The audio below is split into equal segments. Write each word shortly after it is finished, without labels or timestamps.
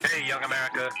young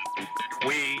America,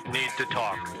 we need to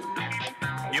talk.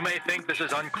 You may think this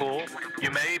is uncool.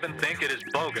 You may even think it is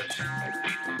bogus.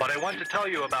 But I want to tell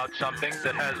you about something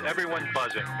that has everyone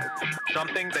buzzing.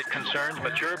 Something that concerns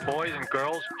mature boys and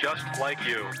girls just like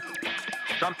you.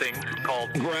 Something called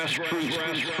grassroots.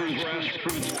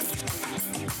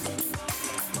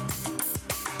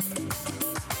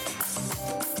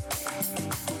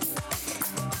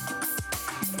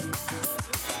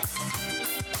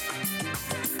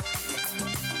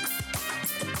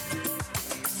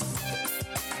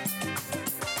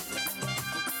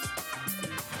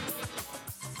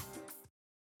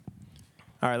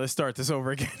 All right, let's start this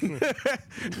over again.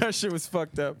 That shit was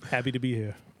fucked up. Happy to be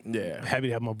here. Yeah. Happy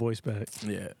to have my voice back.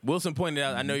 Yeah. Wilson pointed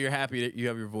out, I know you're happy that you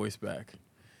have your voice back.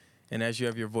 And as you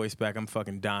have your voice back, I'm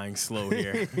fucking dying slow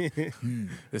here.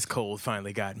 This cold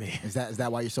finally got me. Is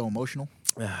that why you're so emotional?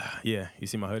 Yeah. You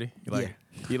see my hoodie? You like it?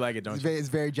 You like it, don't you? It's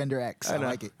very gender X. I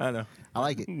like it. I know. I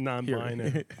like it.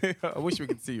 Non-binary. I wish we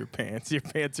could see your pants. Your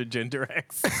pants are gender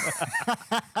X. They're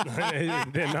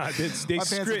not. They My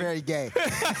pants are very gay.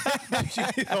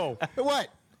 Oh, What?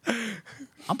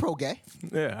 I'm pro gay.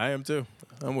 Yeah, I am too.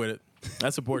 I'm with it.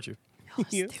 I support you.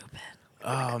 yeah.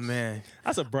 Oh, man.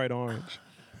 That's a bright orange.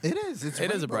 It is.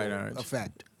 It is a bright orange.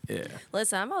 effect. Yeah.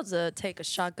 Listen, I'm about to take a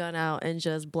shotgun out and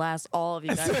just blast all of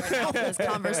you guys right now for this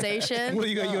conversation. What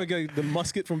you got? You gonna get the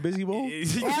musket from Busy Bone?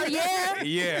 Hell yeah.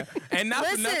 Yeah. And not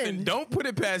for Listen. nothing, don't put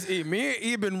it past E. Me and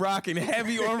E been rocking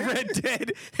heavy on Red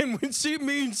Dead. And when she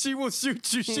means she will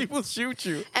shoot you, she will shoot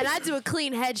you. And I do a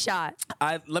clean headshot.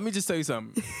 Let me just tell you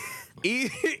something.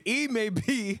 E may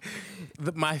be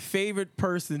my favorite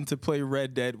person to play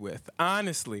Red Dead with.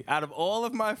 Honestly, out of all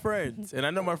of my friends, and I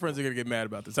know my friends are going to get mad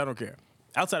about this. I don't care.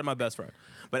 Outside of my best friend.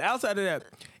 But outside of that,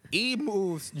 E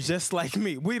moves just like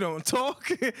me. We don't talk.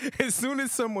 As soon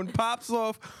as someone pops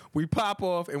off, we pop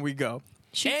off and we go.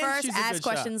 Shoot And first, she's a ask good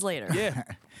questions shot. later. Yeah.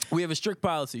 We have a strict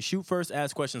policy. Shoot first,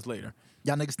 ask questions later.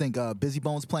 Y'all niggas think Busy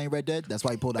Bones playing Red Dead? That's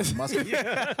why he pulled out the musket.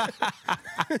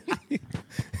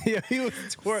 Yeah, he was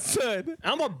twerking.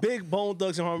 I'm a big Bone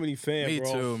Thugs and Harmony fan, Me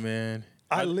bro. too, man.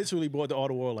 I literally bought the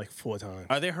Auto World like 4 times.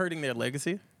 Are they hurting their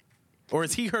legacy? Or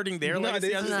is he hurting their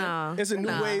legacy? No. It's a new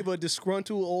Nah. wave of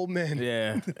disgruntled old men.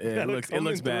 Yeah, it looks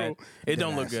coming bad. through. It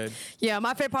don't look good. Yeah,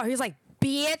 my favorite part, he was like,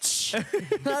 bitch.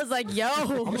 I was like,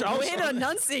 yo, way to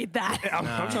enunciate that.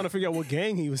 I'm trying to figure out what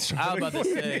gang he was trying I was to about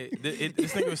to say,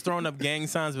 this nigga was throwing up gang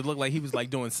signs, but it looked like he was like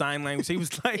doing sign language. He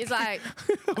was like, He's like,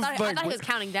 I thought he was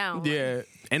counting down. yeah.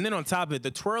 And then on top of it,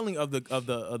 the twirling of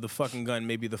the fucking gun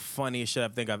may be the funniest shit I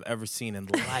think I've ever seen in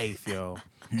life, yo.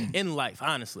 In life,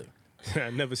 honestly.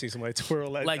 I've never seen somebody twirl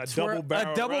Like a double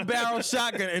barrel. a double barrel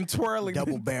shotgun and twirling.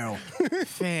 Double barrel.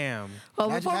 Fam. Well,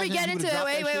 Imagine- before we imagine get he into would've it, dropped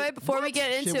wait, that wait, shit. wait. Before we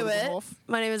get Shit into would've it, been off.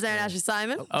 my name is Aaron Ashley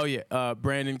Simon. Oh yeah,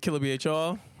 Brandon Killer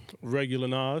BHR, Regular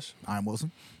Nas. I'm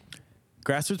Wilson.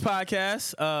 Grassroots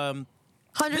Podcast.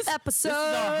 100th episode. This is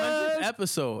our 100th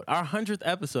episode. Our 100th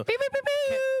episode. Beep, beep, beep,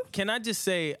 beep. Can I just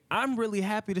say, I'm really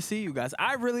happy to see you guys.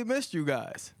 I really missed you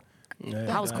guys. Yeah,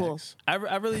 That was cool. thanks. I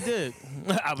really did.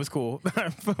 I was cool.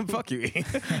 Fuck you, E.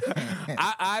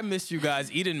 I missed you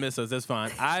guys. E didn't miss us. That's fine.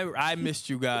 I missed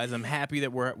you guys. I'm happy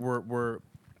that we're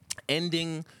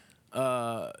ending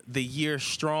the year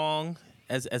strong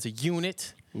as a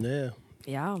unit. Yeah.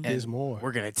 Yeah. There's more.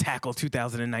 We're gonna tackle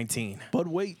 2019. But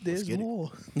wait, there's get it.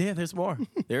 more. Yeah, there's more.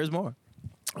 There's more.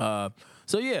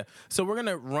 So we're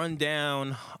gonna run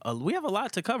down. We have a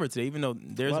lot to cover today, even though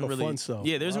there lot isn't of really. fun stuff.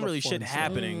 Yeah, there isn't A lot of really fun shit stuff.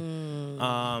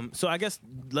 happening. So I guess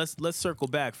let's circle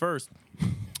back first.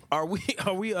 Are we?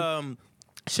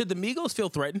 Should the Migos feel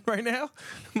threatened right now?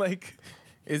 Like,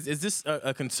 is this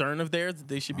a concern of theirs that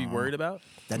they should be worried about?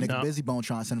 That nigga No. Busy Bone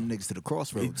trying to send them niggas to the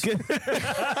crossroads. The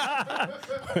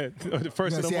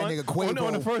first of You the gonna see month. that nigga Quavo.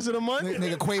 On the first of the month.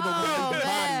 Nigga Quavo Oh, gonna body.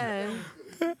 man.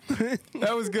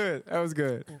 That was good. That was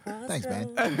good. Thanks, man.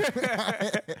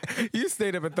 You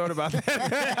stayed up and thought about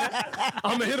that.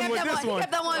 I'm gonna hit him He with kept this that one- he one.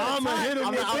 kept that one in the I'm gonna tuck. hit him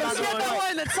I'm with not- I'm this not He gonna- kept one. that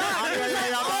one in the top. I'm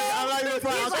not even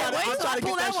trying. He's like, wait till I trying to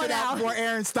pull get that that one shit out out. before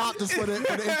Aaron stopped us for the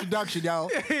introduction, yo.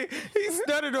 He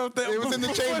stuttered off that. It was in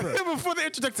the chamber. before the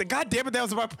introduction. God damn it, that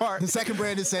was my part. The second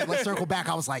Brandon said, "Let's circle back."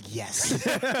 I was like, "Yes."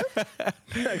 I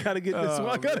gotta get this one.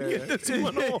 I gotta get this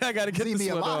one off. I gotta get Leave this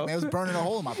me one alone, off. man. It was burning a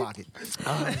hole in my pocket.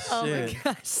 Oh my Shit.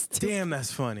 gosh. Damn,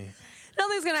 that's funny.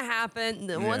 Nothing's gonna happen.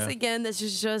 Once again, this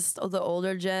is just the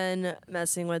older gen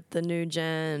messing with the new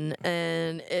gen,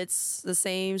 and it's the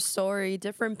same story,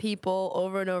 different people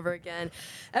over and over again.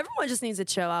 Everyone just needs to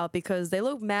chill out because they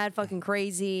look mad fucking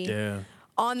crazy. Yeah.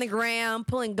 on the ground,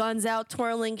 pulling guns out,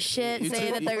 twirling shit,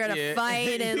 saying that they're gonna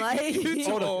fight and like. You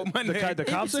too old, my nigga. The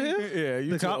cops are here? Yeah,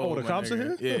 you too old. the my cops are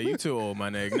nigga. here? Yeah, you too old, my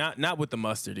nigga. Not with the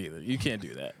mustard either. You can't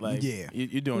do that. Like, Yeah.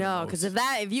 you're doing No, the because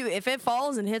most. if it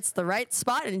falls and hits the right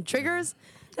spot and triggers,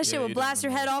 that shit Yeah, will you're blast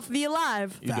doing your the head off and be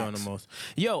alive. You're doing the Facts. most.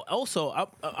 Yo, also,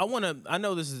 I want to. I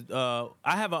know this is. I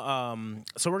have a.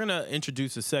 So we're gonna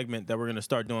introduce a segment that we're gonna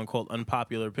start doing called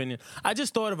Unpopular Opinion. I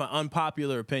just thought of an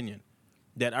unpopular opinion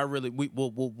that I really we'll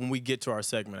when we get to our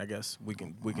segment. I guess we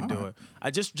can do it.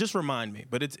 I just remind me,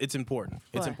 but it's important.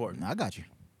 It's What? important. I got you.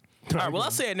 All right. Well,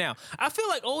 I'll say it now. I feel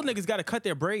like old niggas got to cut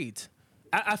their braids.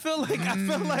 I feel like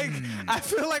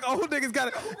old niggas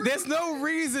got to. There's no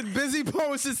reason Busy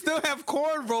Bone should still have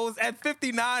cornrows at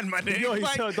 59, my nigga. Yo,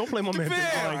 Like, don't play my man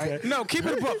fair. like that. No, keep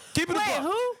it a buck. Keep it a Wait, buck.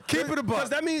 who? Keep it a buck. Because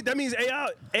that means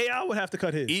AI would have to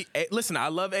cut his. Listen, I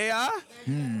love AI.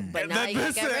 But now you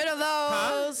gotta get rid of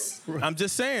those. I'm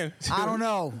just saying. I don't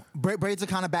know. Braids are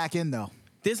kind of back in though.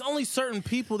 There's only certain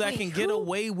people that Wait, can get who-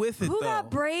 away with it, Who though. got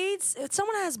braids? If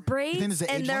someone has think braids it's an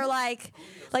and age they're limit?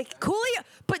 like Coolio,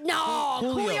 but no,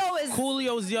 Coolio is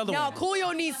Coolio's the other no. one.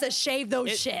 Coolio needs to shave those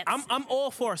shits. I'm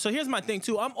all for. So here's my thing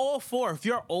too. I'm all for if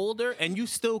you're older and you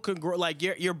still can grow, like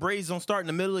your braids don't start in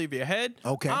the middle of your head.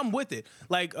 Okay. I'm with it.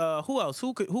 Like who else?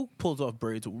 Who pulls off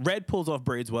braids? Red pulls off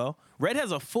braids well. Red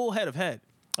has a full head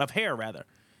of hair rather.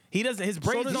 He doesn't. His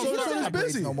braids does- don't so He does start. doesn't have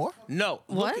braids Busy. no more. No.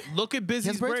 What? Look at He Busy's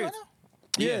has braids braids. right now?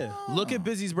 Yeah. Look at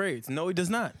Busy's braids. No, he does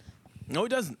not. No, he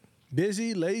doesn't.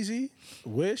 Busy, lazy,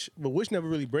 Wish, but Wish never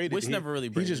really braided. Wish never really He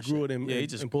braided just grew it and, Yeah, he and,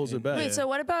 just- and pulls it back. Wait, so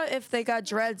what about if they got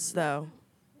dreads though?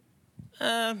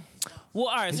 Well,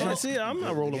 all right. So I see, I'm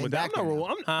not rolling with that. I'm Getting not back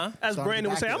rolling. Huh? As Starting Brandon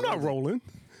would back say, there I'm not a little rolling.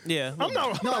 yeah. I'm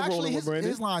not No, rolling actually, with Brandon.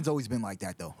 his line's always been like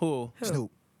that though. Who?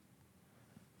 Snoop.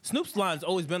 Snoop's lines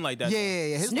always been like that.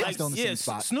 Yeah. His Snoop- line's still in the same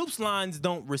spot. Snoop's lines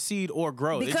don't recede or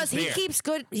grow. They're Because just he there. keeps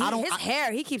good. I don't- His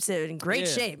hair, he keeps it in great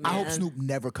Yeah. shape. I Man. hope Snoop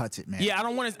never cuts it, man. Yeah, I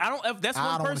don't want to. I don't. That's I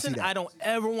one don't wanna person see that. I don't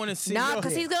ever want to see. Nah,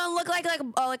 because he's gonna look like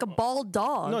a bald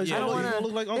dog. No, he's Yeah. gonna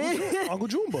look like Uncle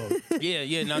Junebug. Yeah. No,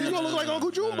 He's no, gonna no, look like no,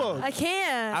 Uncle no, no, no. Junebug. I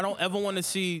can't. I don't ever want to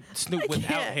see Snoop without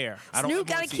can't. hair. I don't Snoop ever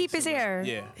gotta wanna see keep his Snoop hair.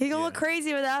 Yeah. He gonna yeah. look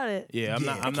crazy without it. Yeah, I'm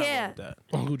not. Yeah. I'm not can't. with that.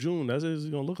 Uncle June, that's what he's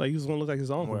gonna look like. He's gonna look like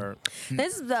his uncle. Word.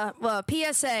 This is the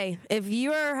PSA. If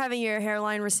you are having your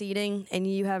hairline receding and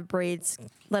you have braids,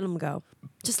 let them go.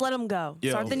 Just let them go. Yo.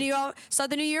 Start the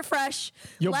new year fresh.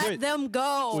 Yo, let Britt, them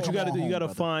go. What you gotta on do? You home, gotta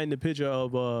brother. find the picture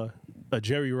of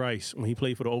Jerry Rice when he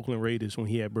played for the Oakland Raiders when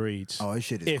he had braids. Oh, his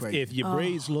shit is if, crazy. If your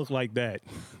braids look like that,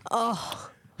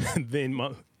 then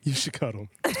you should cut them.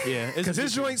 Yeah, Because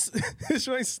his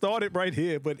joints started right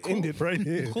here, but ended right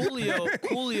here.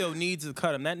 Coolio needs to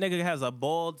cut him. That nigga has a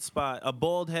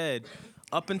bald head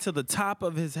up into the top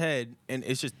of his head, and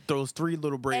it's just those three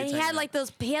little braids. and he had hanging like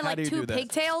out. How like do you do two that?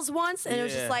 pigtails once, and it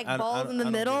was Yeah, just like I bald in the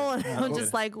don't middle, get it. and I I'm don't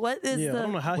just get like, what is Yeah, I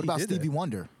don't know the? how What he about did Stevie that.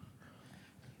 Wonder?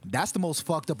 That's the most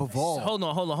fucked up of all. Hold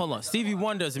on. Stevie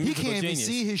Wonder is a He musical can't even genius.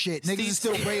 see his shit. Niggas is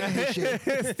still braiding his shit.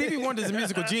 Stevie Wonder's a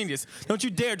musical genius. Don't you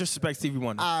dare disrespect Stevie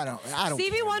Wonder. I don't.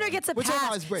 Stevie care, Wonder man. gets a We're talking about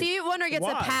pass. his braids. Stevie Wonder gets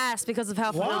Why? a pass because of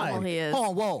how phenomenal he is. Hold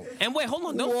on, whoa. And wait, hold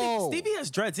on. Don't Whoa. think Stevie has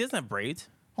dreads. He doesn't have braids.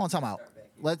 Hold on, time out.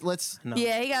 Let's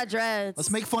Yeah, he got dreads. let's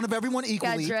make fun of everyone He got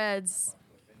equally. dreads.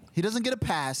 He doesn't get a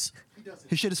pass.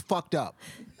 His shit is fucked up.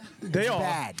 They are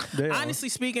bad. They are. Honestly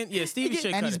speaking, yeah, Stevie should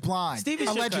And cut he's it. blind. Stevie should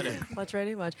cut Allegedly. it. Watch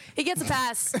ready, watch. He gets a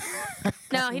pass.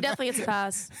 No, he definitely gets a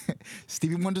pass.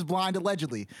 Stevie Wonder's blind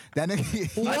allegedly. That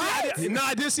nigga.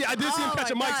 I did see him Oh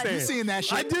catch a my mic God. stand. You seeing that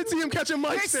shit? I did see him catch a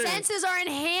mic Your stand. senses are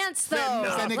enhanced though.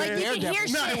 that nigga Like you can hear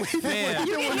Daredevil. shit. Man.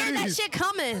 You can hear that shit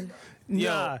coming. Yo,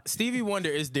 Nah. Stevie Wonder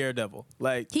is Daredevil.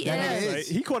 Like, He That nigga is. is. Right?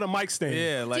 He caught a mic stand.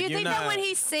 yeah, like Do you you're think not, that when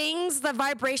he sings, the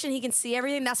vibration, he can see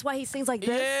everything? That's why he sings like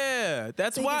this? Yeah,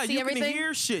 that's So he can why see you everything? can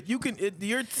hear shit. You can.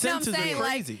 Your No, I'm senses saying are like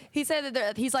crazy. he said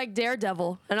that he's like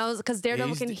Daredevil, and I was because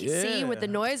Daredevil He's- can see with the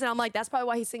yeah. noise, and I'm like that's probably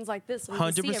why he sings like this. So he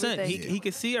can see 100%. everything. He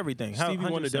can see everything. Stevie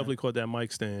Wonder 100%. definitely caught that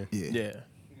mic stand. Yeah.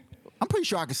 I'm pretty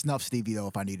sure I could snuff Stevie though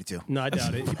if I needed to. No, I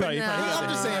doubt it. He probably No. got I'm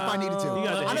just saying if I needed to. got the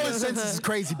I know hand. his senses is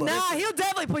crazy, but Nah, he'll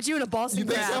definitely put you in a Boston you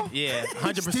think crab. so? Yeah.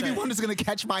 100%. Stevie Wonder's gonna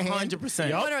catch my hand. 100%.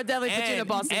 Yup. Wonder will definitely put you in a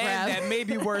Boston and crab. that may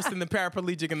be worse than the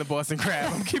paraplegic and the Boston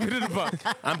crab. I'm keeping it a buck.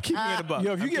 I'm keeping it a buck.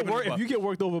 Yo, if I'm you get keeping it a worked, buck. if you get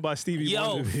worked over by Stevie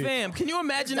Yo, Wonder, fam, can you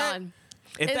imagine that? Done.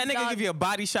 If that It's nigga done. give you a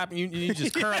body shop and you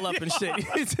just curl up and shit,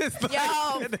 it's just like,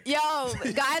 Yo,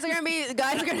 guys are gonna.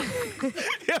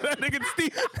 yeah, that nigga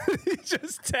Steve, he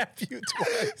just tap you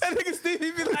twice. that nigga Steve,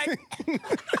 he be like,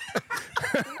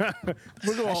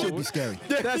 That should be scary.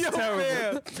 That's Yo, terrible.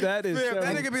 fam. That is fam, terrible.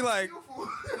 that nigga be like,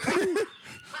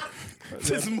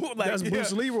 just move like, That's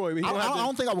Bruce yeah. Leroy. He I gonna have to-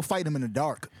 don't think I would fight him in the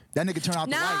dark. That nigga turn out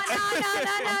the No, lights.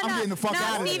 no. I'm getting the fuck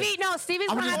out of here. Stevie, no, Stevie's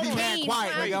I'm gonna just have be mad cane.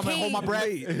 quiet. Nigga. I'm gonna hold my breath.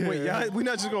 Wait, y'all, we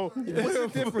not just going. What's the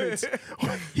difference?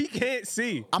 He can't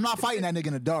see. I'm not fighting that nigga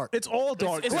in the dark. It's all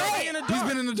dark. It's only in the He's dark.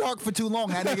 been in the dark for too long.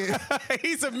 That nigga.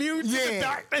 He's immune to the Yeah.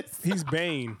 darkness. He's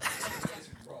Bane.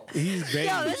 He's Bane.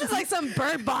 Yo, this is like some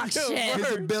Bird Box shit.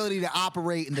 His ability to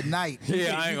operate in the night.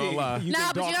 Yeah, I ain't gonna lie. You Nah,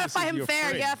 think but you gotta darkness fight is him your fair.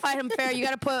 friend. You gotta fight him fair. You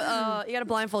gotta put. You gotta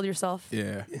blindfold yourself.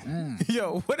 Yeah.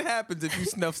 Yo, what happens if you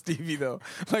snuff Stevie though?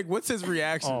 Like, what's his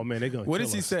reaction? Oh, man, they gonna What kill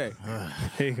does he us. say?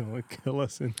 They gonna kill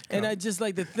us. And I just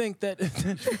like to think that.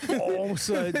 all of a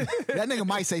sudden, That nigga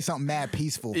might say something mad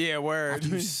peaceful. Yeah, word. After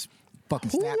you fucking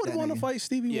who snap would that want to nigga. fight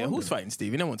Stevie Yeah, Wonder? who's fighting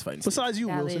Stevie? No one's fighting Stevie. Besides you,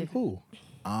 Yeah, Wilson? leave. Who?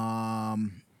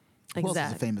 Who else is a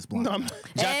Exactly. famous blonde? No, I'm,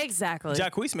 Exactly.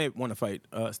 Jacquees may want to fight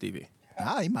Stevie.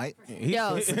 He might.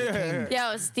 Yo,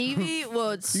 Stevie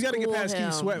would. you got to get school past him.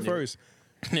 Keith Sweat first.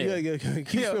 Yeah. You gotta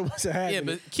Keith Sweat what's happening. Yeah,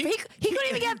 but He, Keith, he couldn't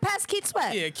even get past Keith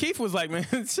Sweat. yeah, Keith was like, man,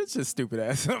 it's such a stupid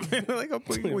ass. Like,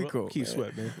 we cool. Keith man.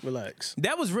 Sweat, man. Relax.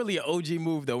 That was really an OG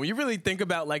move, though. When you really think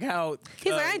about like how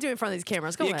He's like, I ain't doing it in front of these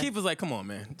cameras. Go yeah, ahead. Keith was like, come on,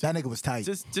 man, That nigga was tight.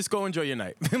 just go enjoy your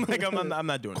night. Like I'm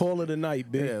not doing it. Call it a night,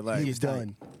 bitch. Yeah, like- he's He's tight.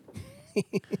 done.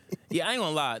 Yeah, I ain't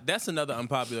gonna lie. That's another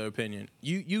unpopular opinion.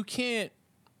 You can't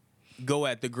go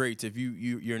at the greats if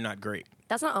you're not great.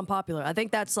 That's not unpopular. I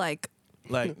think that's like.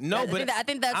 Like no, but I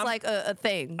think that's I'm- like a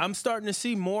thing. I'm starting to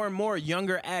see more and more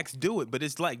younger acts do it, but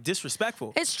it's like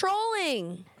disrespectful. It's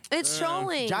trolling. It's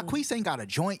trolling. Jacquees ain't got a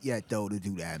joint yet though to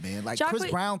do that, man. Like Chris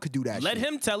Jacquees- Brown could do that. Let shit.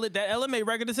 him tell it that LMA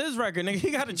record is his record, nigga. He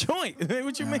got a joint.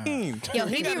 What you mean? Yo,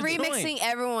 he be got a joint. remixing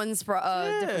everyone's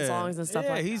different songs and stuff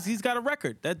yeah, like that. he's got a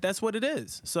record. That's what it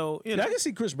is. So you know, I can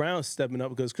see Chris Brown stepping up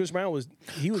because Chris Brown was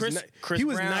Chris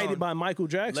Brown- knighted by Michael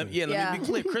Jackson. let Yeah. me be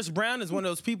clear. Chris Brown is one of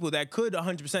those people that could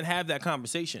 100% have that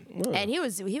conversation. And he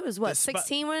was what,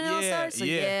 16 when it all started? So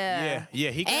yeah.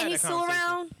 He can And have he's that still conversation.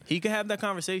 around? He can have that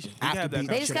conversation. He can After have that beating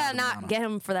They conversation. just gotta Shit out of not Rihanna. get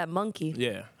him for that monkey.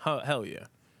 Yeah, hell yeah.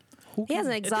 He has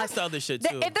an And exotic. that's the other shit,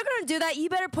 If too. they're gonna do that, you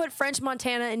better put French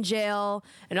Montana in jail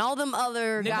and all them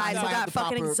other guys might who have got the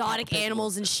fucking proper exotic paperwork.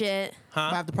 animals and shit. Might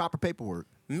have the proper paperwork.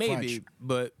 Maybe, French.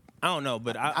 but I don't know.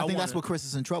 But I think that's wanna- what Chris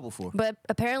is in trouble for. But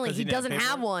apparently 'Cause he he didn't doesn't have have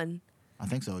paperwork? one. I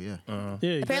think so. Yeah.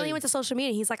 yeah, Apparently he went to social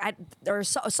media. He's like,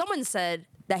 someone said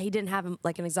that he didn't have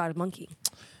like an exotic monkey.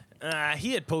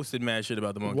 He had posted mad shit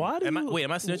about the monkey. Why do am you, I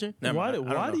snitching? Never Why, mind. I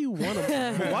don't why know. do you want a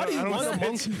Why do you want a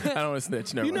monkey? I don't want to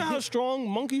snitch. Never You know mind. how strong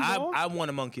monkeys are? I want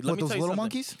a monkey. Let What, me those tell you little something.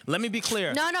 monkeys? Let me be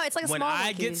clear. No, it's like a when small I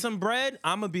monkey. get some bread,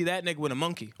 I'm gonna be that nigga with a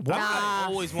monkey. Nah. I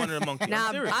always wanted a monkey. Nah,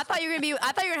 I'm serious. I thought you were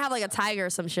gonna have like a tiger or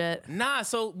some shit. Nah,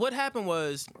 so what happened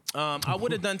was I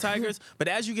would have done tigers, but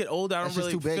as you get older, I That's don't just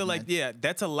really too big, feel like, man. yeah,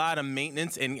 that's a lot of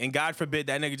maintenance, and God forbid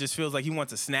that nigga just feels like he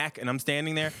wants a snack, and I'm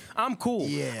standing there. I'm cool.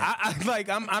 Yeah.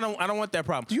 I don't want that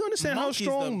problem. Do you understand how Monkeys,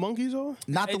 strong though, monkeys are?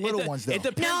 Not the it- little it- ones though. It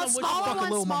depends No, on what smaller fuck a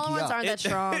little ones monkey up. aren't that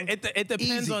strong. It depends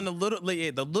Easy. on the little.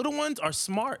 Like, the little ones are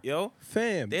smart, yo.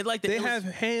 Fam, They like the they illus- have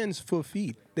hands for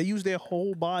feet. They use their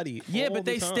whole body. Yeah, all but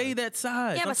the they time. stay that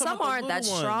size. Yeah, I'm but talking some about the aren't that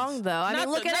little strong, ones. though. I mean, Not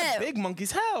look the- at not it. Big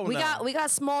monkeys, hell We no.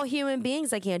 got small human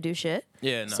beings that can't do shit.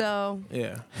 Yeah, no. So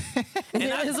Yeah.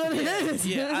 it is what it is.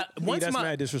 Yeah. Once that's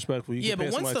mad disrespectful. You Yeah, but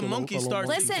compare once somebody the to a monkey little starts-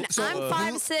 monkey. Listen, So,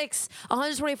 I'm 5'6",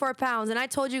 124 pounds, and I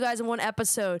told you guys in one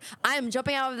episode, I am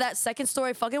jumping out of that second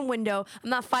story fucking window. I'm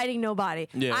not fighting nobody.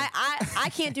 Yeah. I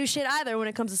can't do shit either when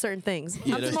it comes to certain things.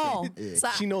 I'm that's small. true. So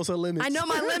She knows her limits. I know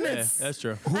my Yeah, limits. that's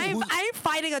true. I ain't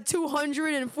fighting a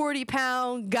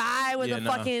 240-pound guy with Yeah, a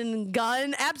nah. fucking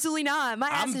gun. Absolutely not. My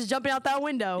ass I'm- is jumping out that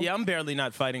window. Yeah, I'm barely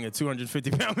not fighting a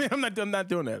 250-pound man. I'm not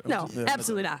doing that. No, I'm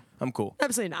absolutely not. I'm cool.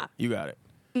 Absolutely not. You got it.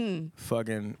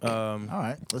 Fucking. All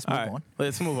right, let's move All right, on.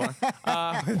 let's move on.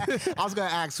 I was gonna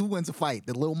ask who wins a fight,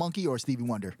 the little monkey or Stevie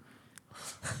Wonder?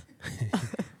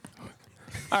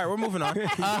 All right, we're moving on.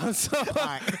 So, All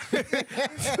right.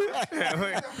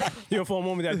 Yo, for a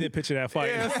moment, I did picture that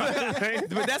fight.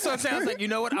 but that's what I'm saying. I was like, you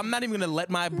know what? I'm not even gonna let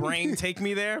my brain take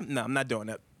me there. No, I'm not doing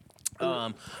that.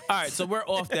 All right, so we're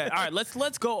off that. All right,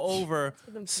 let's go over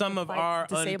some of our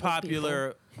Disabled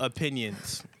unpopular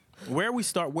opinions. Where are we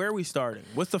starting?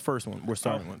 What's the first one we're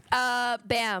starting with?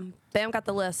 Bam. Bam got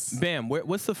the list. Bam.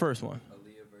 What's the first one?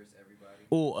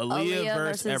 Oh, Aaliyah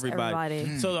versus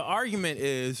everybody. So the argument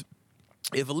is,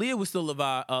 if Aaliyah was still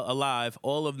alive,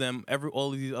 all of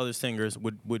these other singers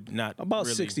would not About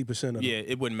really, 60% of them. Yeah,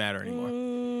 it wouldn't matter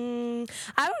anymore.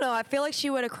 I don't know. I feel like she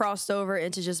would have crossed over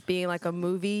into just being like a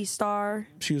movie star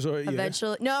She was already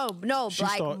eventually. No, She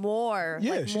like start- more.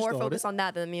 Yeah, like she more started. focus on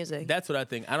that than the music. That's what I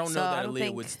think. I don't So know I that don't Aaliyah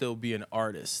think- would still be an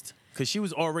artist because she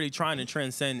was already trying to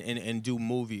transcend and do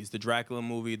movies. The Dracula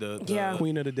movie, the Yeah.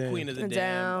 Queen of the Damned. Queen of the The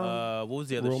Damned. Damned. What was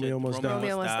the other Romeo shit? Must Die.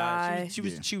 Romeo Must Die.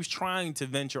 She was trying to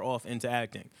venture off into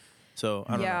acting. So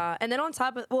I don't know. Yeah, and then on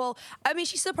top of, well, I mean,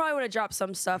 she still probably would have dropped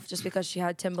some stuff just because she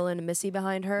had Timbaland and Missy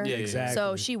behind her. Yeah, Exactly.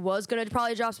 So she was gonna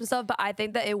probably drop some stuff, but I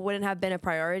think that it wouldn't have been a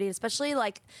priority, especially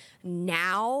like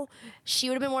now. She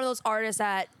would have been one of those artists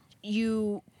that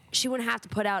she wouldn't have to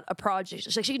put out a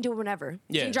project. Like she can do it whenever.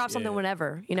 Yeah, She can drop yeah, something yeah.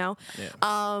 whenever, you know. Yeah.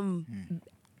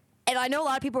 And I know a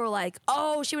lot of people were like,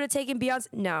 "Oh, she would have taken Beyonce."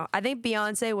 No, I think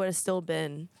Beyonce would have still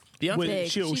been Beyonce. With- big.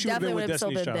 she would've definitely been with would have still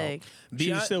Destiny's been Child. big.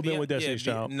 She'd still been with Destiny's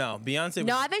yeah, Child. No, Beyonce.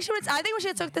 No, I think she would. I think when she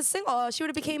had took this single, she would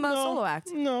have became a solo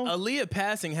act. No. Aaliyah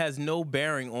passing has no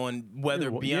bearing on whether Yeah,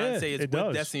 Beyonce is it with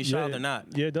does. Destiny's Yeah, Child or not.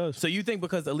 yeah, it does. So you think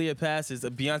because Aaliyah passes,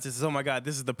 Beyonce says, "Oh my God,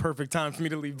 this is the perfect time for me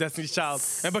to leave Destiny's Child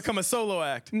and become a solo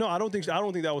act." No, I don't think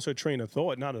that was her train of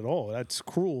thought. Not at all. That's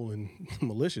cruel and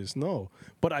malicious. No,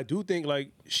 but I do think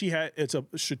like it's a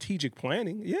strategic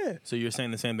planning. Yeah. So you're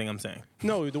saying the same thing I'm saying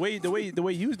No, the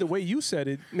way you said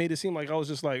it made it seem like I was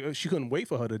just like she couldn't wait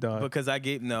for her to die. because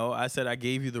I said I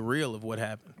gave you the real of what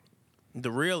happened. The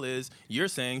real is you're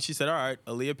saying she said, "All right,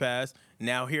 Aaliyah passed.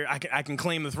 Now here I can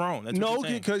claim the throne." That's what No, you're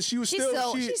saying. because she was She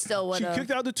still still she would've.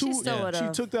 kicked out the two. She still She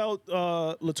would've. took out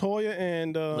Latoya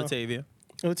and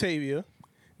Latavia.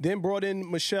 then brought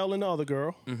in Michelle and the other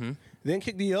girl. Mm-hmm. Then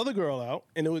kicked the other girl out,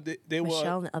 and they were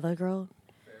Michelle and the other girl.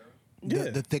 yeah.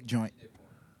 The thick joint.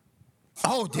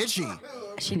 Oh, did she?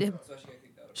 She did.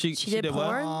 She She did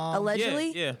porn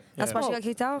allegedly. Yeah. That's why she got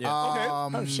kicked out. Yeah.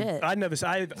 okay. Oh shit. I've never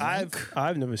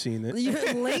seen it. You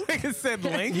link. It said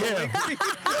Link. Yeah.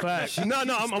 Fact. No,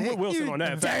 I'm with Wilson on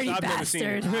that. Fact. Dirty I've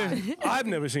bastard. never seen it. I've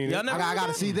never seen it. Y'all never I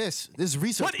gotta see this. This is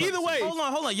research. But either way, Hold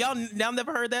on. Y'all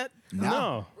never heard that?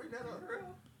 no.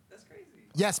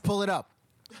 Yes, pull it up.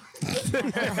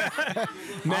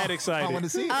 Mad excited. I want to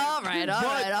see it. All right.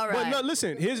 But no,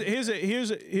 listen.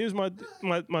 Here's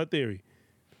my theory.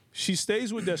 She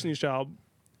stays with Destiny's Child,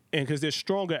 and because they're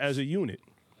stronger as a unit.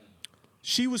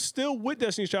 She was still with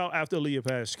Destiny's Child after Aaliyah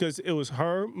passed because it was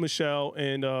her, Michelle,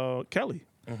 and Kelly.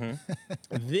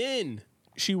 Then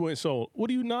she went solo. What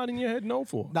are you nodding your head no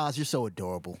for? Nas, you're so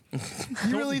adorable.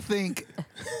 You really think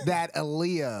that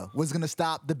Aaliyah was gonna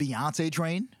stop the Beyonce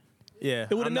train? Yeah.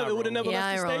 It would have never Yeah,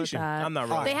 I left roll the with station. that. I'm not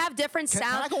wrong. They have different Can I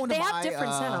sounds. go into They have my,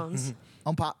 different sounds.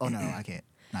 Oh no, I can't.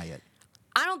 Not yet.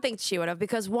 I don't think she would have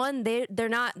because one, they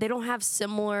don't have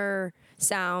similar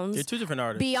sounds. They're two different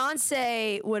artists.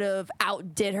 Beyonce would have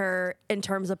outdid her in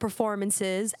terms of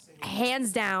performances,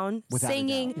 hands down, Without a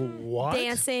singing, What?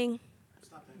 dancing.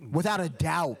 Without a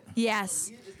doubt.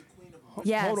 Yes.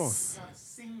 Yes. Hold on.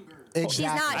 Exactly. She's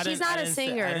not. She's not a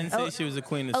singer. I didn't say she was a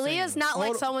queen of Aaliyah's singing. not like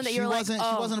Hold on. someone that She you're like, wasn't.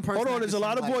 oh. She wasn't a person. Hold on, that there's a could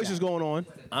lot sing of like voices that. going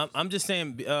on. I'm just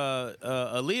saying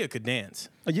Aaliyah could dance.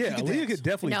 Yeah, could Aaliyah dance. could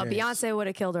definitely No, dance. Beyonce would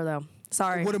have killed her though.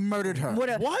 Sorry. Would have murdered her.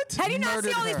 Would've- What? Have you not seen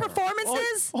Murdered all these her.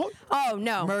 performances? Oh,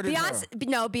 no. Murdered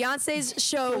Beyonce's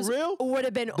shows For real? would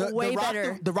have been way Rock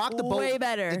better. The Rock the Boat. Way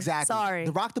better. Exactly. Sorry.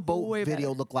 The Rock the Boat Way video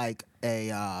better. looked like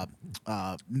a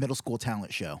middle school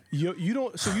talent show. You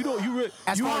don't. So you don't.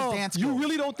 As far as dance You goes.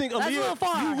 really don't think Aaliyah? That's a little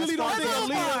far. You really don't That's think a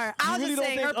little Aaliyah? far. I was You really just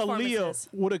saying her don't think Aaliyah performances.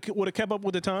 would have kept up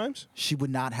with the times? She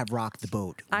would not have rocked the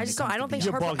boat. when I it just don't. comes I to don't think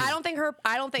You're her. bugging. I don't think her.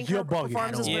 I don't think You're her bugging.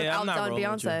 performances would Yeah, have I'm not outdone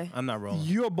rolling with you. Beyonce. I'm not rolling.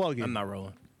 You're bugging. I'm not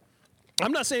rolling.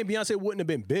 I'm not saying Beyonce wouldn't have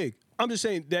been big. I'm just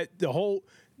saying that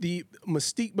the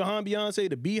mystique behind Beyonce,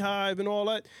 the Beehive, and all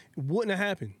that wouldn't have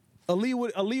happened.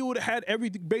 Aaliyah would have had every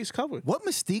base covered. What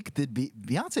mystique did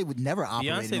Beyonce would never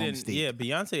operate Beyonce on didn't. mystique? Yeah,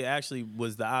 Beyonce actually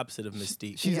was the opposite of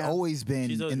Mystique. She's Yeah. always been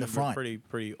She's always in the been front.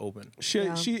 pretty open.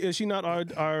 Yeah. Is she not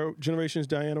our generation's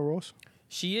Diana Ross?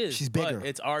 She is. She's bigger. But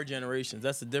it's our generation.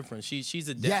 That's the difference. She's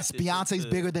adapted. Yes, Beyonce's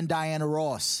to- bigger than Diana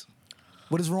Ross.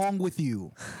 What is wrong with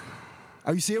you?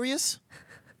 Are you serious?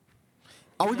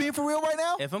 Are we being for real right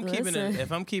now? If I'm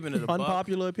Listen. keeping it a buck,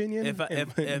 Unpopular opinion. if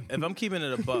I'm keeping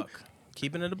it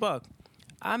a buck,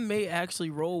 I may actually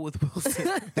roll with Wilson.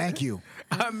 Thank you.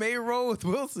 I may roll with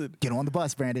Wilson. Get on the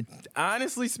bus, Brandon.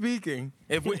 Honestly speaking,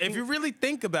 if you really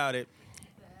think about it,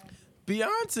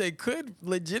 Beyonce could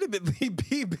legitimately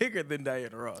be bigger than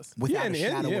Diana Ross. Without in a the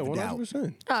end, shadow yeah, of a doubt.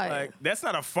 100%. Oh, yeah. Like that's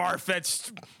not a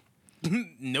far-fetched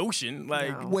notion.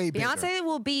 Like No. way bigger. Beyonce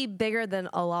will be bigger than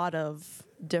a lot of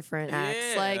different acts.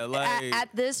 Yeah, Like, like-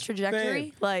 at this trajectory,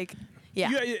 Fam. like yeah.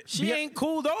 she ain't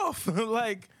cooled off.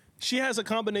 Like She has a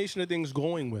combination of things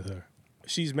going with her.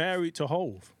 She's married to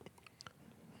Hove.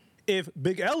 If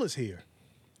Big L is here,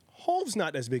 Hov's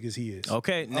not as big as he is.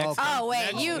 Okay. Next. Oh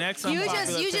wait, next you unpopular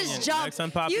just opinion. jumped. Next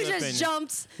unpopular You just opinion.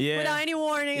 jumped Yeah. without any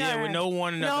warning. Yeah, All with right. no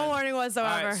warning. No nothing. warning whatsoever.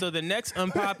 All right. So the next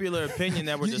unpopular opinion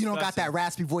that we're You don't got discussing- that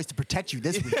raspy voice to protect you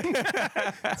this week.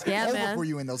 yeah, Over man. for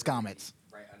you in those comments.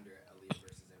 Right under Elite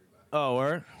versus everybody. Oh,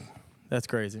 word? That's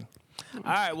crazy. All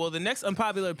right. Well, the next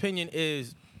unpopular opinion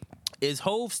is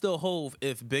Hove still Hove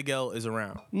if Big L is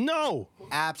around? No.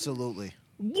 Absolutely.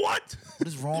 What? What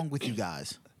is wrong with you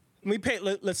guys?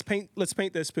 Let's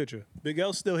paint this picture. Big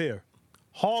L's still here.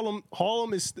 Harlem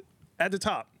is at the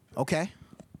top. Okay.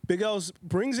 Big L's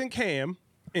brings in Cam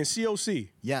and COC.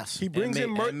 Yes. He brings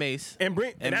And in and Mace. and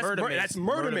And that's Murder Mace. That's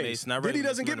Murder Murder Mace. Mace, not Diddy Murder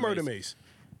doesn't Mace, get Murder Murder Mace.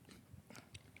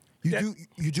 Mace.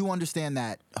 You do understand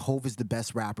that Hove is the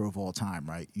best rapper of all time,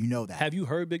 right? You know that. Have you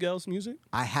heard Big L's music?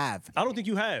 I have. I don't think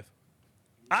you have.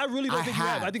 I really don't I think you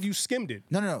have. have. I think you skimmed it.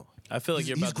 No. I feel like He's-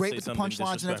 you're he's about to great say with the something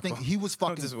punchlines and everything. disrespectful. He was I'm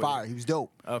fucking just fire. waiting. He was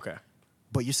dope. Okay.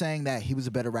 But you're saying that he was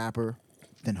a better rapper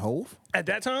than Hove? At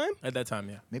that time, At that time,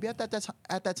 yeah. Maybe at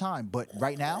that time, but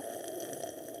right now.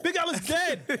 Big L is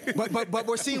dead. But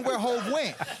we're seeing where Hove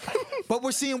went.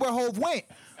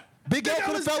 Big L L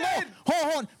could have is fell dead. off.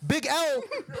 Hold on. Big L.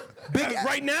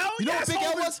 Right now? You know Yes, what Big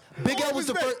L Hov is- was? Big L Hov was is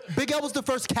the dead. first. Big L was the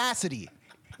first Cassidy.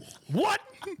 What?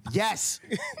 Yes.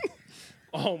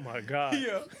 Oh my God.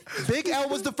 Big L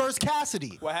was the first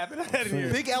Cassidy. What happened? I didn't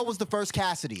hear. Big L was the first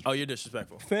Cassidy. Oh, you're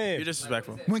disrespectful. Fam. You're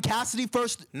disrespectful. When Cassidy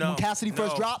first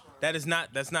dropped, That's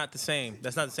not the same.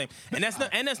 That's not the same. And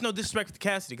that's no disrespect to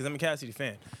Cassidy because I'm a Cassidy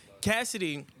fan.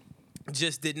 Cassidy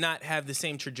just did not have the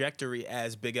same trajectory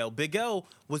as Big L. Big L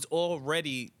was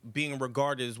already being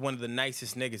regarded as one of the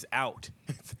nicest niggas out.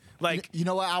 Like you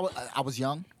know what? I was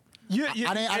young. I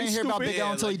didn't hear about Big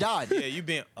L until he died. Yeah, you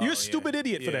being You're a stupid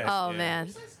idiot for that. Oh man.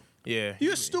 Yeah.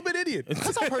 You're a stupid idiot.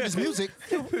 Because I've heard his music.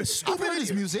 I've heard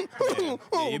his music. you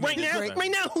right being now,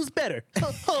 disrespectful. who's better?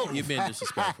 You're being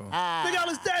disrespectful. Big L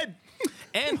is dead.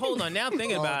 And hold on, now I'm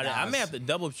thinking about it. I gosh. may have to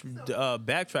double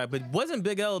backtrack, but wasn't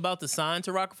Big L about to sign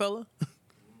to Rockefeller?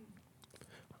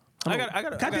 I got.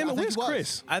 God damn it, think where's he was.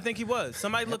 Chris? I think he was.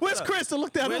 Somebody look. Where's that up. Chris to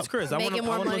look that Where's up? Chris? I Making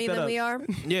wanna more money look that than up. we are.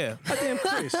 Yeah. Damn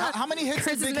Chris. How many hits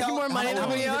Chris did is Big making L? more money How than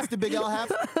many we hits are. did Big L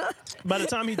have? By the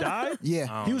time he died,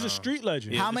 Yeah. he was a street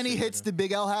legend. How many hits did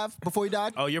Big L have before he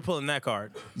died? Oh, you're pulling that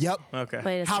card. Yep. Okay.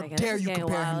 Wait a How second. dare This is you getting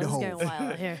compare him wild. to This is Hov? getting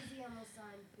wild here. He almost signed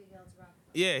Big L to Rockefeller.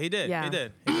 Yeah, he did. Yeah. He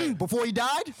did. He did. Before he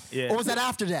died? Yeah. Or was that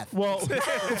after death? Well,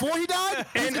 Before he died?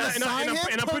 He's and, gonna and, sign and, him?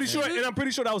 and I'm pretty sure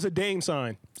that was a Dame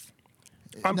sign.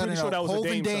 I'm No, pretty no, sure that was Hov a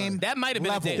and Dame Dame. sign. That might have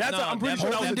been Level. a Dame. That's I'm pretty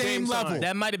sure that was a Dame level. sign.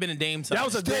 That might have been a Dame sign. That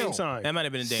was a Still. Dame sign. That might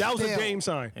have been a Dame. That was a Still. Dame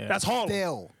sign. Yeah. That's Harlem.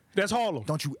 Still, That's Harlem.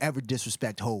 don't you ever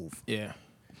disrespect Hove. Yeah.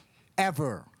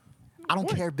 Ever. I don't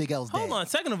care if Big L's dead. Hold on.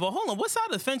 Second of all, hold on. What side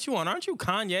of the fence you on? Aren't you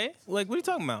Kanye? Like, what are you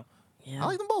talking about? I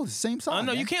like them both. It's the same song. Oh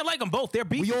no, man. you can't like them both. They're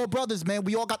beefing. We all brothers, man.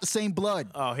 We all got the same blood.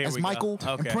 Oh, here as we Michael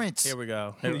go. and Prince. Here we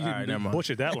go. You All right, never mind.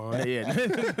 butchered that line. Yeah. Never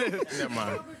mind. Refused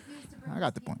to bring I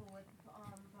got the point. people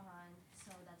behind,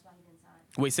 so that's why he didn't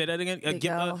sign. Wait, say that again. Big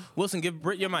Give, L. Wilson, give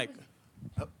Britt your mic.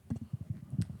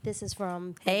 This is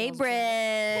from. Hey,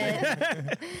 Brit.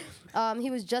 Britt. He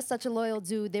was just such a loyal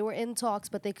dude. They were in talks,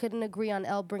 but they couldn't agree on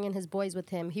L bringing his boys with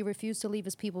him. He refused to leave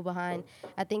his people behind.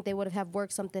 I think they would have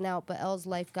worked something out, but L's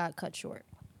life got cut short.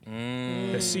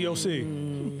 That's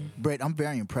COC. Britt, I'm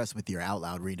very impressed with your out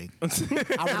loud reading.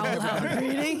 Out loud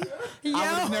reading.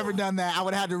 I would have never done that. I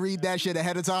would have had to read that shit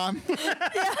ahead of time.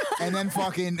 And then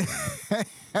fucking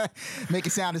make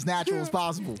it sound as natural as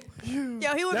possible.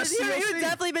 Yo, he would That's he would COC.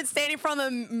 definitely been standing from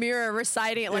the mirror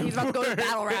reciting it like he's about to go to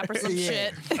battle rap or some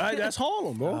shit. That's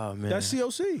Harlem, bro. Oh, man. That's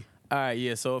COC. All right,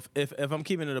 yeah. So if I'm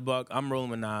keeping it a buck, I'm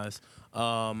rolling with Nas.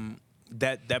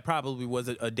 That probably was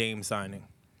a Dame signing.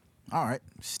 All right.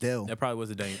 Still. That probably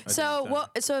was a Dame. So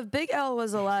if Big L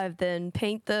was alive, then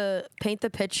paint the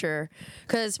picture,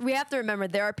 because we have to remember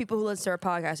there are people who listen to our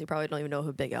podcast who probably don't even know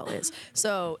who Big L is.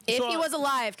 So if So, he was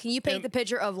alive, can you paint and- the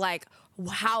picture of like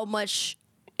how much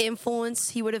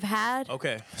influence he would have had?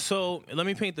 Okay, so let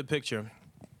me paint the picture.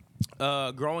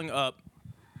 Growing up,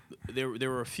 there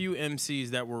were a few MCs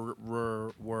that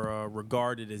were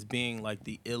regarded as being like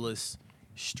the illest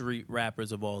street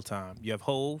rappers of all time. You have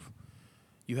Hove,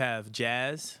 you have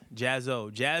Jaz-O.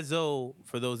 Jaz-O,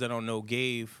 for those that don't know,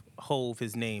 gave Hove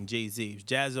his name, Jay-Z.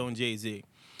 Jaz-O and Jay-Z.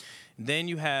 Then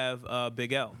you have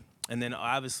Big L, and then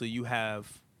obviously you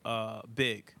have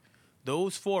Big.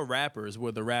 Those four rappers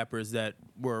were the rappers that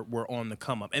were on the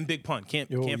come up, and Big Pun can't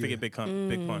forget Big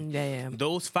Pun. yeah.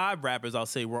 Those five rappers, I'll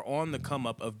say, were on the come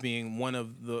up of being one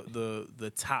of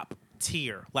the top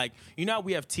tier. Like, you know how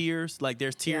we have tiers? Like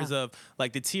there's tiers Yeah. of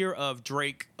like the tier of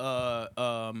Drake,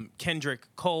 Kendrick,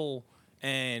 Cole,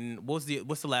 and what's the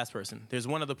last person? There's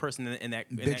one other person in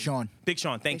that. Big Sean. Big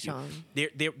Sean. Thank Big you.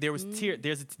 Sean. There was tier.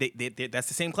 That's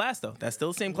the same class though. That's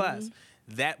still the same class.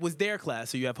 That was their class.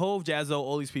 So you have Hove, Jazzo,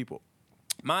 all these people.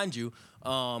 Mind you,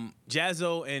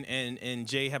 Jazzo and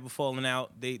Jay have a falling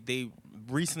out. They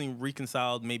recently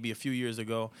reconciled maybe a few years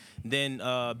ago. Then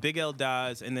Big L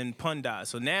dies, and then Pun dies.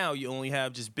 So now you only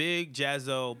have just Big,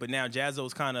 Jazzo, but now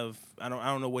Jazzo's kind of I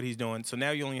don't know what he's doing. So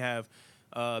now you only have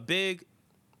Big,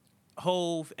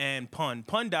 Hove, and Pun.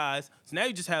 Pun dies, so now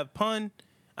you just have Pun.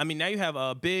 I mean, now you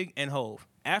have Big and Hove.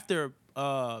 After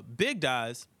Big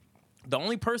dies, the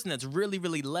only person that's really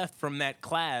left from that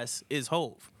class is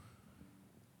Hove.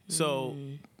 So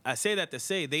I say that to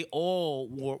say they all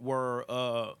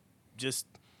were just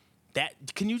that.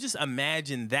 Can you just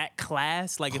imagine that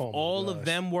class? Like if Oh my all of gosh.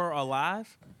 them were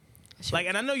alive. Like,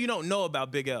 and I know you don't know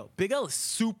about Big L. Big L is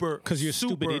super. 'Cause you're a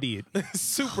stupid super- idiot.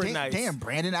 super nice. Damn,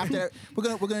 Brandon. After that, we're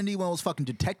gonna need one of those fucking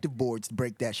detective boards to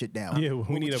break that shit down. Yeah, we With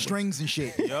need the a- strings and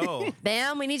shit. Yo,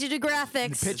 Bam, we need you to do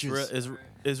graphics. The pictures.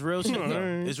 it's real shit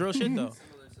though. It's real shit though.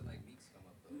 Similar to like Meeks come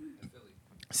up though in Philly.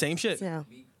 Same shit. Yeah.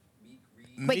 Meek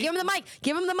Wait, Meek- give him the mic.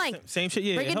 Give him the mic. Same shit.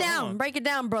 Yeah. Break it hold down. on. Break it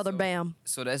down, brother Bam.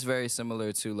 So that's very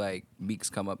similar to like Meeks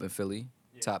come up in Philly.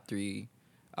 Top 3,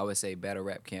 I would say battle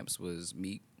rap camps was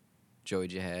Meek, Joey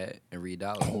Jihad, and Reed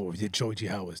Dollar. Oh, yeah, Joji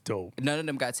Howard was dope. None of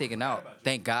them got taken out,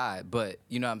 thank God. But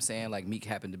you know what I'm saying? Like Meek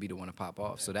happened to be the one to pop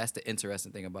off. So that's the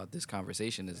interesting thing about this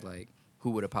conversation is like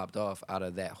who would have popped off out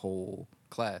of that whole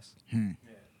class.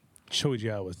 Joji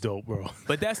Howard was dope, bro.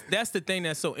 But that's the thing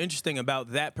that's so interesting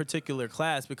about that particular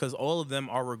class because all of them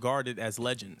are regarded as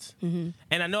legends. And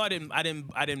I know I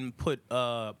didn't put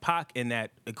Pac in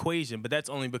that equation, but that's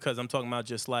only because I'm talking about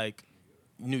just like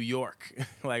New York.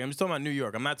 Like I'm just talking about New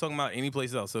York. I'm not talking about any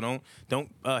place else. So don't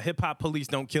hip hop police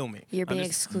don't kill me. You're I'm being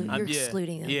just- you're yeah,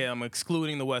 excluding them. Yeah, I'm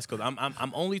excluding the West Coast.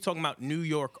 I'm only talking about New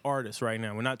York artists right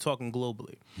now. We're not talking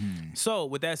globally. So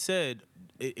with that said,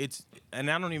 it's and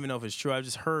I don't even know if it's true. I've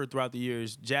just heard throughout the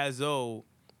years, Jazzo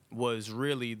was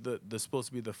really the supposed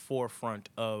to be the forefront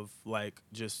of like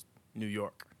just New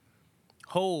York.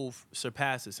 Hove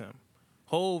surpasses him.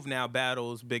 Hove now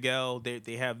battles Big L. They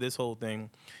have this whole thing.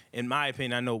 In my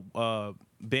opinion, I know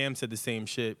Bam said the same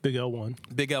shit. Big L won.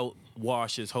 Big L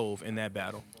washes Hove in that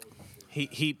battle. He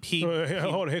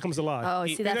Hold on, here comes the lie. Oh,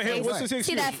 see that Hey, face? what's this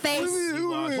See that face?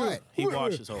 What? He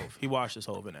washes Hove. He washes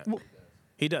Hove in that.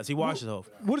 He does. He washes Hove.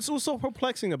 What's so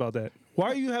perplexing about that?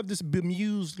 Why do you have this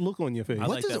bemused look on your face? I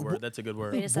like does that it- word. That's a good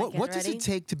word. Wait a second. What does ready? it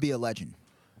take to be a legend?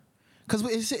 Because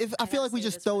I feel like we say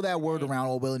just this throw word that word today. around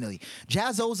all willy nilly.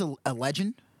 Jazzo's a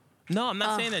legend. No, I'm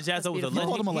not saying that that's Jazzo was a beautiful. legend. You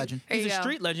called him a legend. He's There a you go.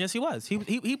 street legend. Yes, he was.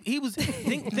 He was.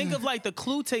 think of like the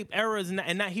Clue Tape eras,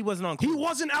 and not he wasn't on. Clue. He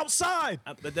wasn't outside.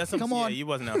 But that's Come on. Yeah, you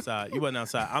wasn't outside. You wasn't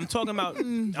outside. I'm talking about.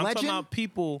 I'm talking legend? about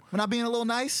people. We're not being a little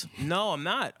nice. No, I'm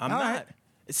not. I'm All not. right.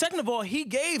 Second of all, he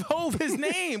gave Hove his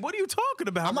name. What are you talking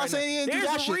about? I'm not right saying he now? didn't do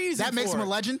There's that a shit. reason That makes for him a it.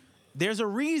 legend. There's a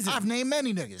reason. I've named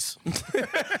many niggas.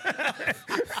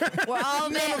 Were all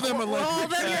of them, were all of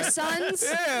them your sons?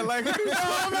 Yeah, like Were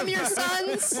all of them your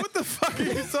sons? what the fuck are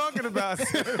you talking about?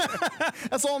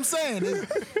 That's all I'm saying.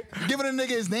 Giving a nigga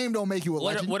his name don't make you a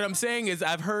legend. What I'm saying is,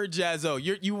 I've heard Jazzo.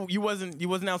 You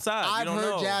wasn't outside. I've you don't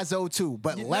heard know. Jazzo too,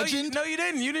 but legend. No, you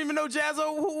didn't. You didn't even know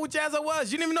Jazzo. Who Jazzo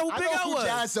was? You didn't even know who I Big know L who was.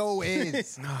 Jazzo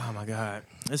is. Oh my God.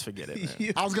 Let's forget it,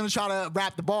 man. I was gonna try to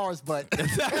rap the bars, but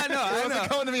it I know. wasn't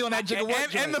coming to me on that jiggle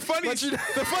And the funny shit,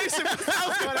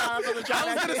 I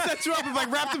was gonna set you up and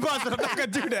like rap the bus, but I'm not gonna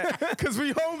do that because we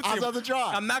home I was team. about to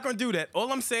try. I'm not gonna do that.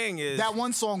 All I'm saying is that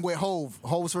one song with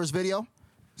Hove's first video,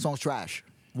 song's trash.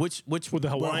 which With the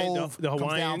Hawaiian, Hove the comes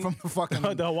Hawaiian, down from the fucking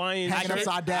the Hawaiian. hanging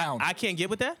upside down. I can't get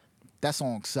with that. That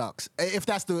song sucks. If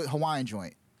that's the Hawaiian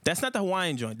joint, That's not the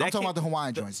Hawaiian joint. That I'm talking can't- about the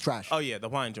Hawaiian joint. It's trash. Oh yeah, the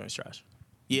Hawaiian joint's trash.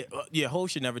 Yeah,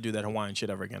 Hove should never do that Hawaiian shit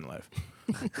ever again in life.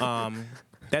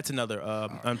 That's another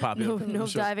unpopular. No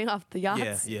Sure. diving off the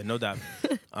yachts. Yeah, no doubt.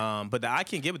 But the I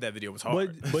can't get with that video was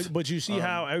hard. But you see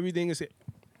how everything is.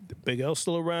 Big L's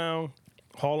still around.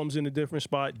 Harlem's in a different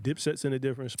spot. Dipset's in a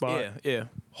different spot. yeah.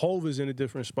 Hove is in a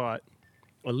different spot.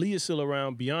 Aaliyah's still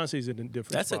around. Beyonce's in a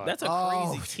different spot. That's a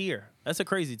crazy tier. That's a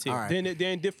crazy tier. All right.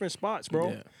 They're in different spots,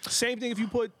 bro. Yeah. Same thing if you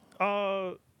put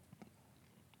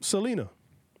Selena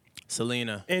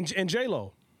Selena. and J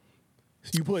Lo.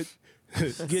 You put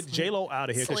Get J-Lo out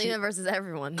of here. Selena versus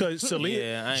everyone. Because Selena,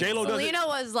 Yeah, I ain't J-Lo doesn't. Selena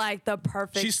was like the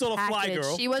perfect. She's still a fly package.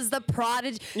 girl. She was the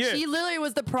prodigy. Yeah. She literally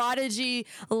was the prodigy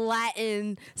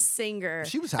Latin singer.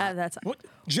 She was hot. at that time. What?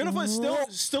 Jennifer is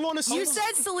still on the scene. You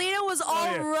said Selena was all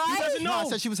yeah. right. He doesn't No, I know.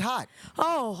 said she was hot.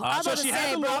 Oh, I was so about to she had say,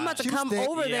 a bro, little- I'm about to she was come thick.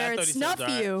 over there I and thought he said snuff it was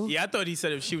all right. you. Yeah, I thought he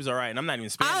said if she was all right, and I'm not even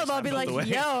Spanish. I was about to be I like, felt the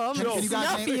way. yo, I'm Can gonna you guys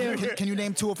snuff name, you. can you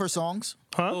name 2 of her songs?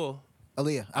 Oh,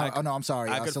 Aaliyah. Oh, no, I'm sorry.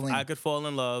 I Selena. could fall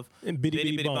in love. And Bitty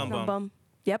Bitty Bum. Bum bum.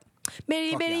 Yep.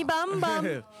 Bitty bitty yeah. bum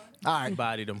bum. All right.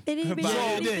 Bodied him. Bitty bitty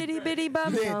Yeah, you bitty did. bitty bitty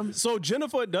bum bum. So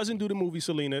Jennifer doesn't do the movie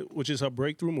Selena, which is her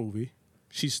breakthrough movie.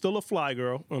 She's still a fly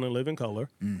girl on A Living Color.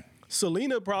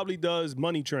 Selena probably does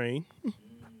Money Train.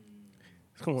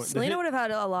 Come on. Selena would have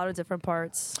had a lot of different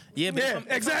parts. Yeah, but if Yeah, I'm-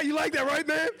 exactly. You like that, right,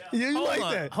 man? Yeah, you Hold like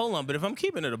on, that. hold on. But if I'm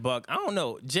keeping it a buck, I don't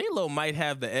know. J Lo might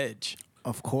have the edge.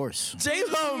 Of course. J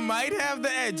Lo might have the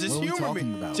edge. Just What are we humor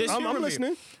talking me. about? Just I'm humor me.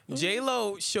 listening. J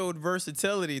Lo showed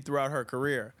versatility throughout her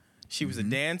career. She was a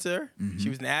dancer. She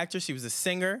was an actress. She was a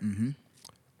singer.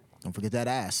 Don't forget that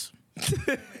ass.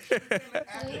 But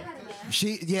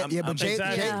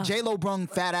Exactly. J-Lo brung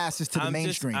fat asses to the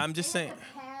mainstream. I'm just saying.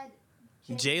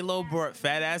 J Lo brought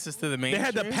fat asses to the They mainstream.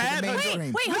 had to pad the her.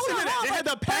 mainstream. Wait, Listen hold to on, that. hold They on. had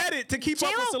to pad it to keep up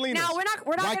with Selena. Now we're not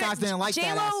White gonna, guys didn't like fat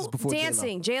J-Lo asses before J-Lo.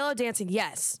 dancing. J-Lo dancing,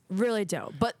 yes, really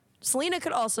dope. But Selena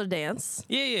could also dance.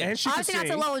 Yeah, yeah. And she could Obviously not to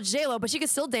sing. the level of J-Lo, but she could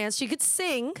still dance. She could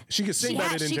sing. She could sing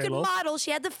better than She could J-Lo. model.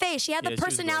 She had the face. She had Yeah, the she was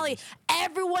personality. gorgeous.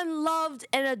 Everyone loved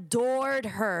and adored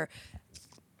her.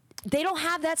 They don't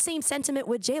have that same sentiment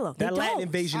with J-Lo. They That Latin don't.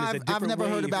 invasion is a I've different never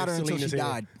heard wave about her if until she Selena's here.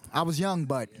 died. I was young,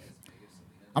 but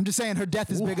I'm just saying her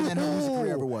death is bigger than her music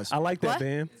career ever was. I like that, What?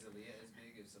 Bam.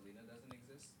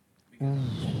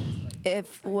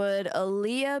 Would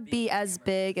Aaliyah be as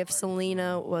big if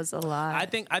Selena was alive?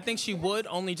 I think she would,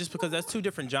 only just because that's two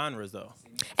different genres though.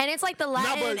 And it's like the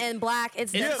Latin but- and black.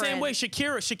 It's In the different. same way,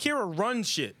 Shakira runs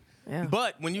shit. Yeah.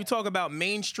 But when you talk about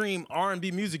mainstream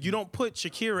R&B music, you don't put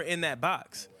Shakira in that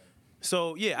box.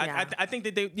 So yeah, Yeah. I think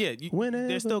that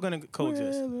they're still gonna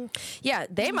coexist. Yeah,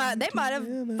 they might have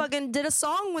fucking did a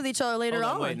song with each other later Hold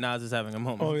on. on, wait, Nas is having a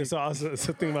moment. Oh, it's awesome. It's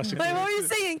a thing about Wait, what Shakira. were you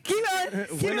singing? Keep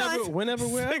on. Keep on. Whenever,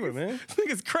 wherever, man. I think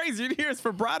it's crazy. You hear his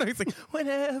vibrato. He's like,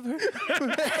 whatever.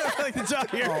 Like, did y'all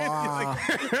hear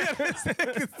it? He's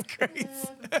like, it's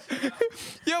crazy.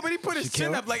 Yo, but he put his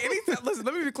chin Shakira? up. Like, anytime, listen,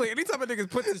 let me be clear. Anytime a nigga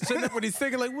puts his chin up when he's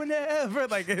singing, like, whenever,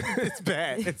 like, it's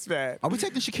bad. It's bad. Are we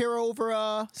taking Shakira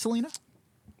over Selena?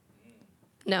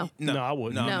 No. No, I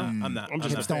wouldn't. No, No. I'm not. I'm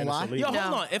just Hips a fan don't of lie? Selena. Yo, No.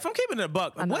 hold on. If I'm keeping it a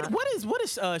buck, I'm not. what is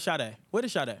Sade? What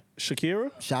is Sade?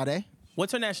 Shakira? Sade?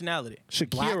 What's her nationality?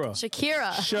 Shakira.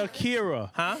 Shakira. Shakira.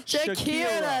 Huh?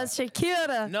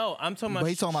 Shakira. No, I'm talking about. But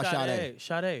he's talking about Sade.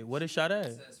 Sade. What is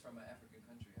Sade?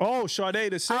 Oh,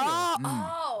 Sade the singer.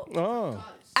 Oh.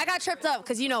 I got tripped up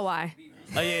because you know why.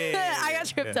 Oh yeah. I got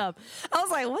tripped up. I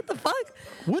was like, what the fuck?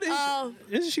 What is Oh.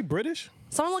 Isn't she British?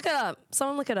 Someone look it up.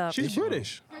 Someone look it up. She's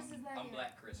British.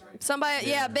 Somebody,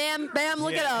 yeah, Bam,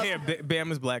 look it up. Here,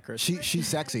 Bam is black, Chris. She's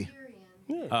sexy.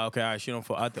 Oh, okay, all right. She don't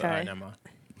fall. I thought. All right, Okay. never mind.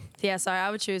 Yeah, sorry,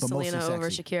 I would choose But mostly Selena over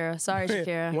sexy. Shakira. Sorry,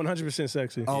 Shakira. 100%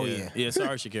 sexy. Oh yeah. Yeah,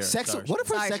 sorry, Shakira. Sex. Sorry, What if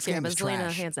her Sorry, sex Shakira, game but is Selena,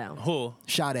 trash? hands down. Who?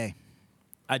 Sade.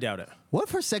 I doubt it. What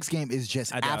if her sex game is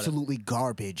just I doubt it. absolutely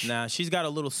garbage? Nah, she's got a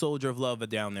little soldier of love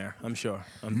down there. I'm sure.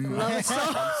 I'm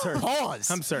certain. Pause.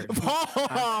 I'm certain.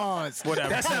 Pause. Whatever.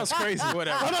 That sounds crazy.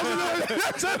 Whatever.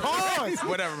 Pause.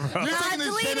 Whatever, bro. You're taking this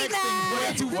deleting Gen X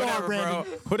that. thing way too far, Whatever, bro.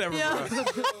 Brandon. Whatever, Yeah.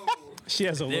 bro. She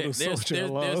has a little soldier of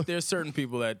love. There's certain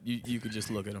people that you could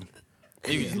just look at them.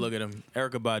 You can just look at them.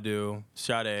 Erykah Badu,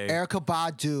 Sade, Erica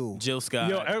Badu Jill Scott,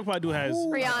 Yo, Eric Badu has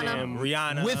Rihanna. damn-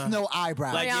 Rihanna. with no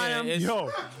eyebrows. like, Rihanna. yeah, it's, Yo,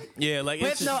 yeah, like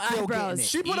it's With no just still eyebrows. getting it.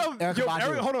 she put up. Erykah Yo, Badu.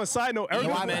 Eric, hold on. Side note. Eric,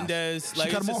 Eva eyebrows. Mendez.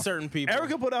 Like cut it's them just off. certain people.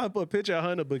 Erica put out a picture of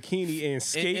her in a bikini and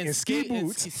skate and ski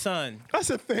boots. Son, I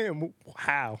said, fam,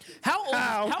 how?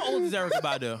 how old is Erykah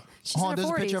Badu? She's Hold on, in there's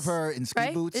her a picture 40s, of her in ski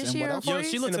right? boots Is and she what in her else? Yo, 40s?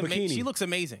 she looks In a amazing. bikini. She looks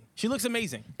amazing. She looks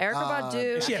amazing. Erica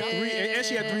Badu. And she had three- and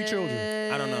she had three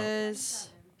children. I don't know. is-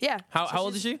 Yeah. How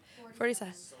old is she?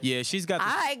 47. Yeah, she's got. All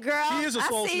The, right, girl. She is a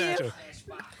soul I see snatcher.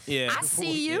 You. yeah, I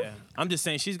see you. Yeah. I'm just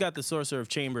saying she's got the Sorcerer of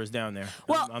Chambers down there.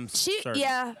 Well, I'm she, certain.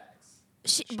 yeah.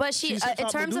 But She's a in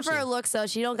top terms of producer. her looks, though,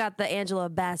 she don't got the Angela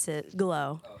Bassett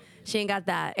glow. She ain't got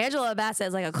that. Angela Bassett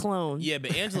is like a clone. Yeah,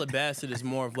 but Angela Bassett is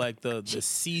more of like the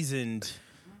seasoned.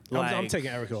 I'm taking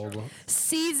Erica over.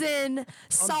 Season,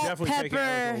 salt, Definitely taking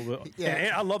Erica pepper. over. Yeah.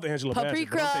 And I love Angela Bassett,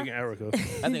 but I'm Paprika. taking Erica.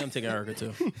 I think I'm taking Erica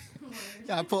too.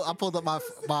 Yeah, I pulled up my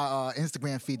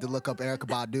Instagram feed to look up Erykah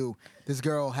Badu. This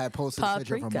girl had posted a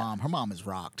picture of her Paprika. mom. Her mom is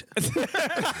rocked.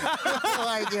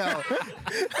 like yo,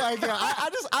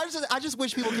 I just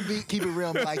wish people could keep it real.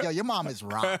 And be like, yo, your mom is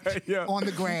rocked Yeah. on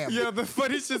the gram. Yeah, the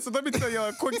funny shit. So let me tell y'all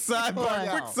a quick sidebar.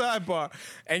 Yo. Quick sidebar.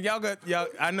 And y'all.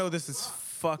 I know this is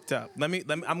fucked up. Let me.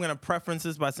 I'm gonna preference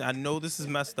this by saying I know this is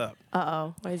messed up.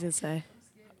 Uh-oh. What does it say?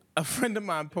 A friend of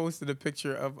mine posted a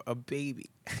picture of a baby,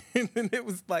 and then it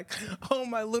was like, "Oh,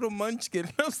 my little munchkin."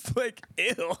 I was like,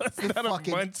 "Ew, that's not a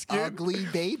Fucking munchkin." ugly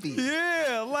baby.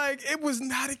 Yeah, like it was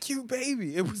not a cute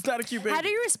baby. It was not a cute baby. How do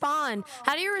you respond?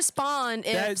 How do you respond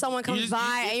if That- someone comes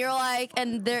by and you're like,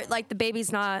 and they're like, the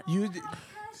baby's not?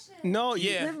 No,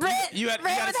 Yeah, Red- you Red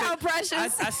gotta with say, how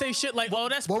precious. I say shit like, "Oh,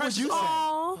 that's What would precious." you say?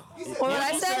 Aw. What would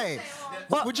I What'd you say? say?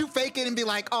 Would you fake it and be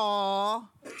like, "Aw"?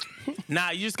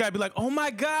 Nah, you just gotta be like, "Oh my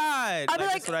god." I'd be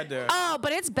like, that's what I do. oh,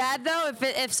 but it's bad though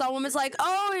if someone was like,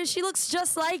 oh, she looks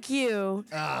just like you.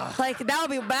 Like that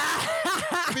would be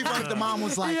bad. Be like the mom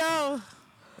was like, Yo.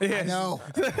 I know.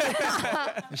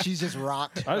 And she's just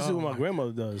rocked. I just do what my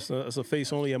grandmother does. That's a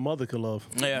face only a mother could love.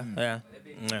 Yeah.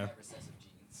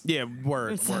 Yeah,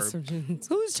 word.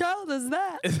 Whose child is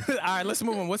that? All right, let's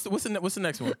move on. What's the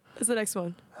next one? What's the next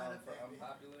one? For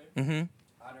unpopular,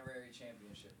 honorary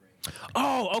championship ring.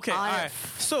 Oh, okay. All right.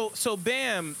 So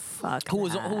Bam, Fuck who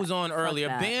was that. on earlier,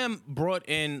 that. Bam brought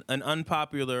in an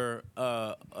unpopular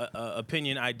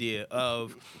opinion idea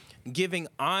of giving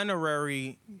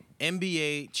honorary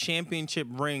NBA championship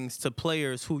rings to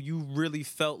players who you really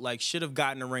felt like should have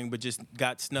gotten a ring but just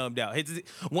got snubbed out.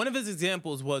 One of his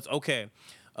examples was, okay,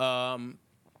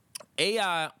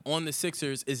 AI on the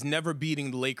Sixers is never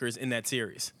beating the Lakers in that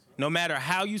series. No matter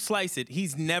how you slice it,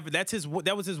 he's never. That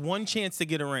was his one chance to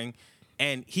get a ring,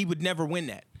 and he would never win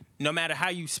that. No matter how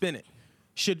you spin it,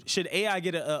 should AI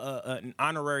get an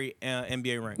honorary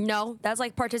NBA ring? No, that's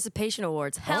like participation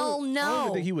awards. Hell I don't no.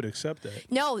 even think he would accept that.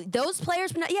 No, those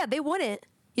players, yeah, they wouldn't.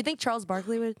 You think Charles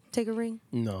Barkley would take a ring?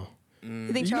 No.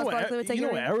 You think Charles Barkley would take you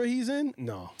a know ring? what era he's in?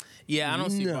 No. Yeah, I don't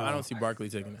see. No. I don't see Barkley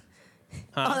taking it.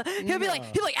 He'll be like,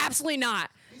 absolutely not.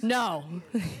 No.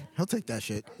 He'll take that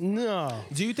shit. No.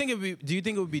 Do you think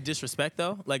it would be disrespect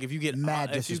though? Like if you get Mad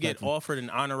if you get disrespectful. offered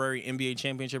an honorary NBA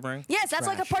championship ring? Yes, that's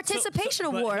like a participation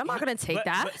But- award. I'm not gonna take but-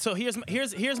 that. but- so here's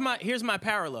my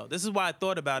parallel. This is why I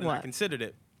thought about it and I What? considered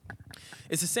it.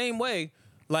 It's the same way,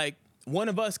 like one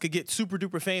of us could get super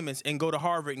duper famous and go to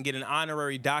Harvard and get an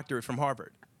honorary doctorate from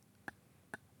Harvard.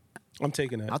 I'm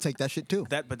taking that. I'll take that shit too.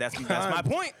 That's my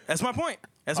point. That's my point.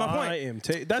 That's my point. I am.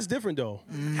 That's different though.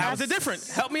 How is it different?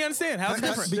 Help me understand. How's it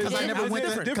different? Because I It- never it's went.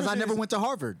 different. Because I never went to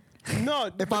Harvard. No.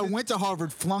 If I went to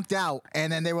Harvard, flunked out,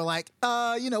 and then they were like,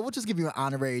 we'll just give you an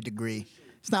honorary degree.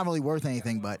 It's not really worth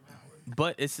anything, but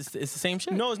But it's the same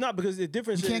shit. No, it's not because the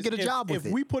difference You can't is get a job with if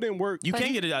it. we put in work, You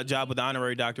can get a job with an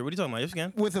honorary doctor. What are you talking about? Yes, you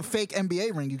can. with a fake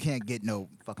NBA ring, you can't get no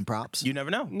fucking props. You never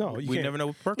know. No, you we can't. never know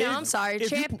what Perkins. No, I'm sorry, if you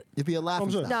champ. You'd be a laughing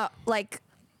I'm sorry. stock. No, like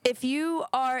if you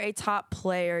are a top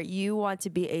player, you want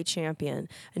to be a champion.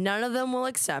 None of them will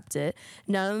accept it.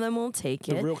 None of them will take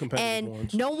it. real competitive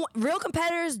and ones. real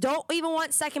competitors don't even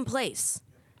want second place.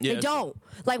 Yeah, They don't.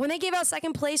 Like when they gave out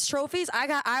second place trophies,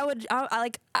 I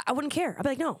wouldn't care. I'd be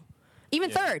like, no. Even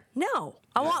third, no.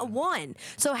 I want one.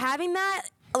 So having that,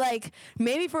 like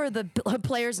maybe for the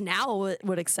players now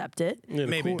would accept it. Yeah, the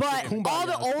Maybe. But Kumbaya all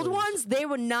the old players. ones, they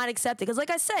would not accept it because, like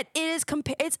I said, it's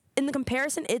in the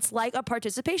comparison, it's like a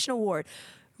participation award.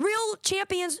 Real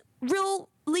champions, real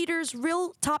leaders,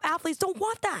 real top athletes don't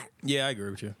want that. Yeah, I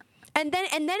agree with you. And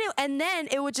then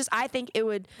it would just, I think it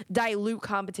would dilute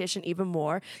competition even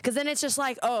more because then it's just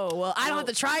like, oh well, I don't have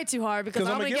to try too hard because 'Cause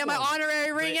I'm I'ma gonna get get my one.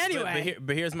 honorary ring anyway.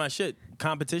 But here's my shit.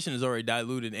 Competition is already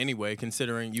diluted anyway,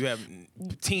 considering you have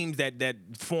teams that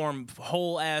form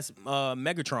whole ass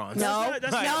Megatrons. No,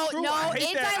 That's not true. I hate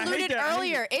it that. I hate diluted that. I hate-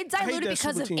 earlier. It I hate diluted that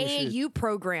because super of team shit. AAU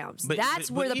programs. But- That's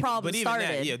but where the even- problem but even that,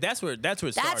 started. yeah, that's where it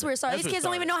started. That's where it started. These kids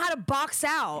don't even know how to box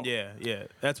out. Yeah,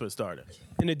 that's where it started.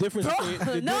 And the difference.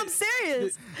 No, I'm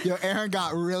serious. Yo, Aaron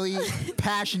got really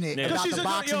passionate Yeah. about She's the a-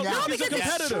 boxing yo, out. she's a Because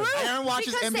it's competitor. true. Aaron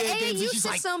watches because NBA the games and AAU she's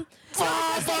like, system,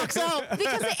 fucks out.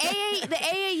 because the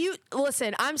AAU.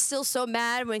 Listen, I'm still so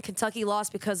mad when Kentucky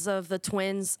lost because of the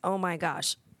Twins. Oh my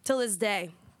gosh, till this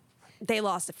day. They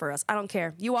lost it for us. I don't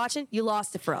care. You watching? You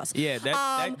lost it for us. Yeah,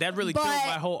 that really killed but-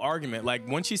 my whole argument. Like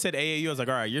when she said AAU, I was like,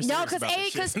 all right, you're serious No, about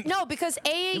this shit. because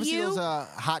You ever see those AAU.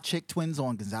 hot chick twins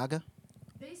on Gonzaga?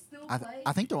 They still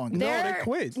I think they're on. They're, they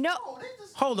quit. No,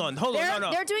 Hold on.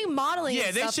 they're doing modeling. Yeah,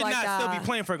 and they stuff should like not that. still be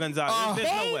playing for Gonzaga.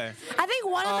 There's no way. I think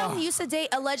one of them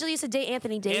allegedly used to date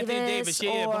Anthony Davis. Anthony Davis,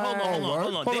 yeah, but hold on.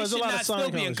 Hold on, They there's a should lot of not still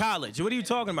signing be in college. What are you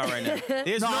talking about right now?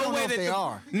 There's No, I no don't way know if that they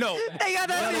are. No. They got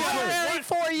that in like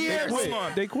 4 years. quit. Hold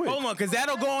on. They quit. Hold on, because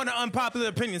that'll go on an unpopular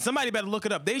opinion. Somebody better look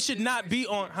it up. They should not be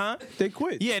on, huh? They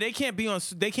quit. Yeah, they can't be on.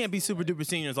 They can't be super duper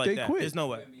seniors like They that. quit. There's no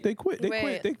way. They quit. They Wait,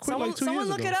 quit. They quit someone, like 2 someone years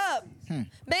look ago. it up.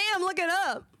 Bam, look it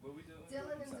up.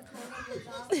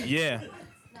 Yeah.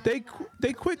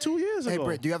 They quit 2 years Hey, ago.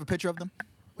 Britt, do you have a picture of them?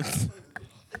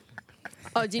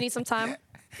 Oh, do you need some time?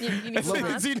 You need some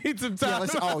time? you need some Yeah.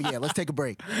 time. Let's take a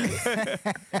break.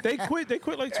 They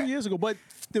quit like 2 years ago. But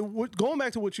going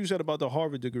back to what you said about the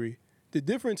Harvard degree, the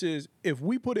difference is if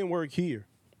we put in work here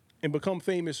and become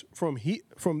famous from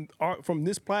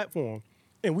this platform,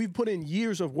 and we've put in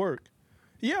years of work,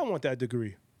 yeah, I want that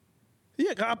degree.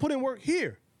 Yeah, I put in work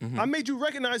here. I made you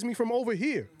recognize me from over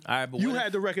here. All right, but you what if-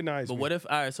 had to recognize But me. what if?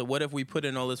 All right. So what if we put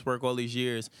in all this work all these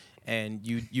years, and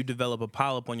you develop a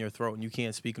polyp on your throat and you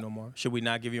can't speak no more? Should we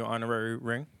not give you an honorary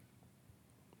ring?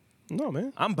 No,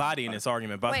 man. I'm bodying this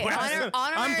argument. By the Wait, way, honorary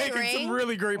I'm making ring? some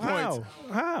really great points.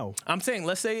 How? I'm saying,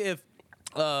 let's say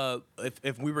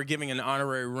if we were giving an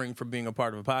honorary ring for being a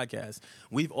part of a podcast,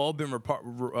 we've all been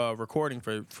recording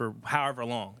for however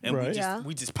long, and Right.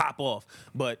 we just pop off.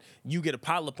 But you get a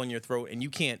polyp on your throat, and you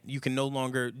can no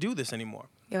longer do this anymore.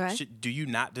 Okay. Do you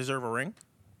not deserve a ring?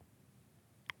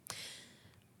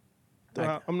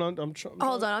 I'm not. I'm trying.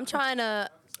 Hold on, I'm trying to.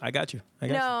 I got you.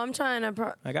 No, I'm trying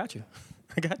to. I got you.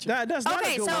 I got you. That's not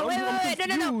Okay, a good so one. wait, I'm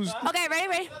no. confused. Okay,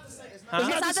 ready? It's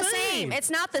It's not the same. It's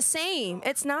not the same.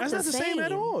 It's not That's the not the same same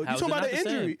at all. You How is talking it about not an the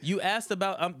same? injury? You asked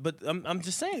about, but I'm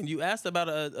just saying. You asked about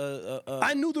a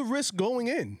I knew the risk going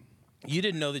in. you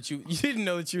didn't know that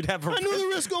you'd have a I knew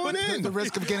the risk going in. The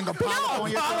risk of getting a polyp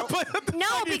on your throat.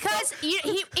 No, because he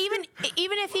even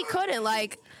if he couldn't,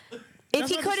 like, if That's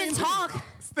he not the couldn't same talk.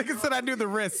 Nigga said I knew the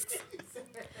risks.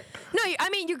 No, I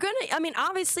mean you're gonna. I mean,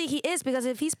 obviously he is, because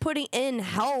if he's putting in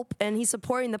help and he's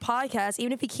supporting the podcast,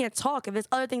 even if he can't talk, if there's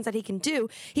other things that he can do,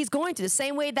 he's going to. The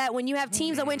same way that when you have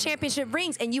teams that win championship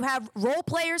rings and you have role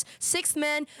players, sixth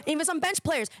men, even some bench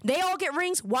players, they all get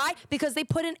rings. Why? Because they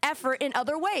put in effort in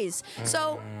other ways.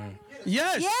 So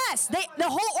yes, the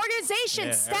whole organization,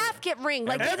 Yeah, staff get ring.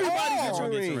 Like Everybody gets a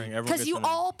Everyone gets a ring. ring. Everyone because gets you a ring.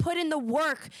 all put in the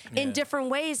work in Yeah. different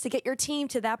ways to get your team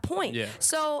to that point. Yeah.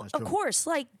 So of course,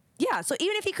 like, yeah. So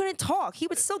even if he couldn't talk, he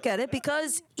would still get it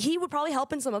because he would probably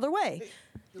help in some other way.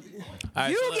 All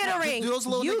right, You so get a ring. do those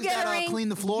little You niggas get that, a ring. clean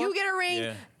the floor? You get a ring.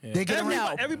 Yeah. Yeah. They get a ring.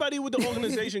 No. Everybody with the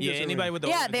organization Yeah, gets a anybody ring. with the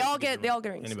Yeah, they all organization get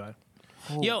rings. anybody.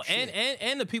 Yo,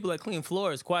 and the people that clean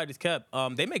floors, quiet as kept,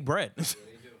 they make bread.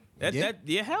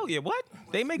 Yeah, hell yeah. What?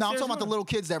 They make. No, I'm serious talking about the money. little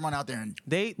kids that run out there and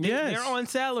Yes. They're on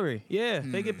salary. Yeah,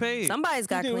 they get paid. Somebody's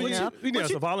got to We clean need up. we need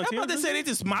some I'm volunteers. about to say they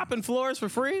just mopping floors for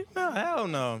free. No, hell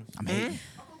no. I'm hating.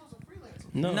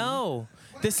 No.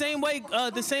 The same way,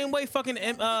 fucking,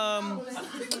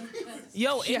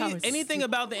 anything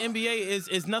about the NBA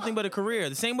is nothing but a career.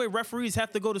 The same way referees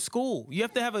have to go to school. You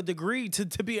have to have a degree to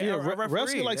be a referee.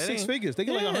 refs get like That six ain't- figures. They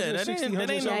get like Yeah, that 160, ain't- that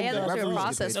ain't no- Yeah, you have to go through a Referees get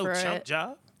process no for chump it.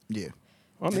 job. Yeah.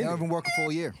 I'm They in never it. been working for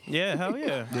a year. Yeah, hell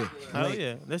yeah. Hell Late.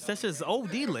 yeah. That's just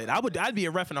OD lit. I'd be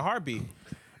a ref in a heartbeat.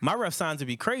 My ref signs would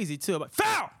be crazy too. Like,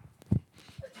 foul!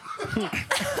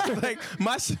 Like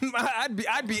I'd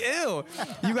be ill.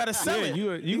 You gotta sell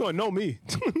Yeah, it. you gonna know me.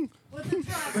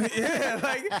 Yeah,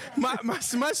 like my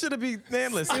shit'll be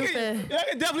nameless. I can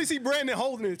definitely see Brandon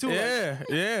holding it too. like,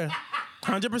 Yeah.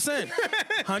 100%.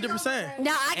 100%.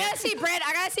 Now I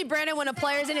gotta see Brandon when a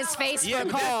player's in his face Yeah, for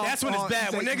a but call. that's when it's Oh,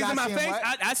 bad. you When say you niggas in my gotta see him face,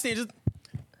 what? I stand just.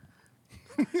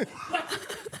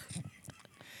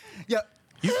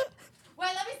 Yeah. Wait,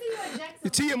 let me see you inject you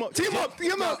tee him up. Tee him up.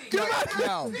 Get him up. Get him up.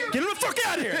 Yo. Get him the fuck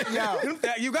out of here. Yo.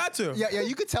 You got to. Yeah,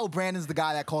 you could tell Brandon's the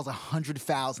guy that calls 100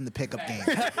 fouls in the pickup game.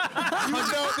 You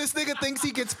know, this nigga thinks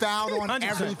he gets fouled on 100%.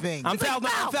 everything. I'm fouled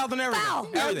on everything. Foul.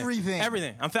 Everything.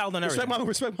 Everything. I'm fouled on everything.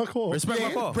 Respect my call. Respect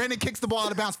my call. Brandon kicks the ball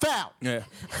out of bounds. Foul. Yeah.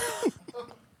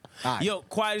 All right. Yo,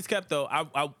 quiet as kept though.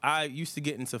 I used to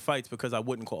get into fights because I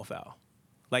wouldn't call foul.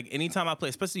 Like anytime I play,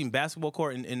 especially in basketball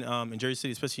court in Jersey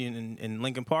City, especially in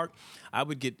Lincoln Park, I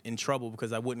would get in trouble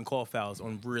because I wouldn't call fouls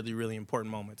on really, really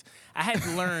important moments. I had to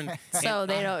learn. So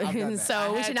they I've done don't. that.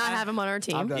 So we should not have him on our I've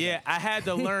team. done Yeah, I had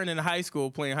to learn in high school,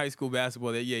 playing high school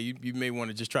basketball, that you may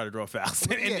want to just try to draw fouls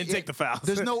and take the fouls.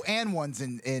 There's no and ones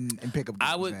in pickup games.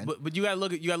 I would, man. but you gotta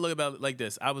look about it like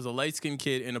this. I was a light skinned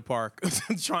kid in a park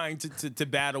trying to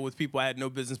battle with people I had no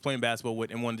business playing basketball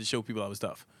with and wanted to show people I was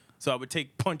tough. So I would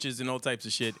take punches and all types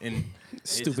of shit and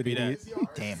Stupid it'd idiot. just be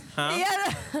that. Damn.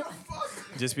 Yeah.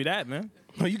 Just be that, man.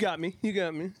 Oh, you got me. You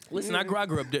got me. Listen, I grew up.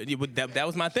 That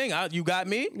was my thing. You got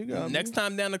me. got me. Next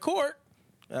time down the court,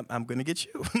 I'm gonna get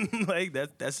you. Like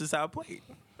that's just how I played.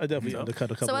 I definitely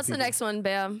undercut a couple. So what's of the people. next one,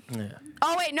 Bam? Yeah.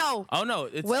 Oh wait, no. Oh no,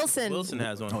 it's Wilson. Wilson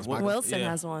has one. Wilson Yeah.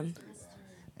 has one.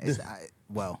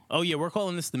 Well, Oh yeah, we're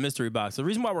calling this the mystery box. The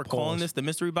reason why we're calling this the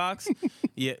mystery box,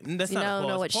 yeah, that's You not a don't pause.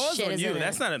 know what Pause shit on is you. in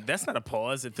That's it. not a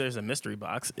pause if there's a mystery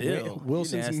box. Ew, you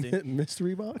Wilson's nasty.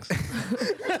 mystery box.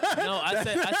 No, I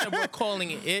said we're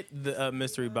calling it the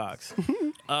mystery box.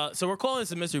 So we're calling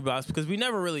this a mystery box because we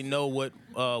never really know what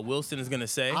Wilson is gonna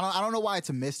say. I don't know why it's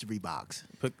a mystery box.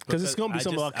 Because it's gonna be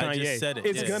something about Kanye. I just said it.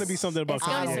 It's yes. gonna be something about It's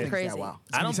gonna be I don't some Kanye. think it's crazy. that wild.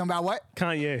 It's I gonna be don't- something about what?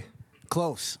 Kanye.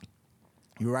 Close.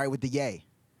 You're right with the yay.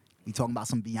 We talking about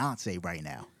some Beyonce right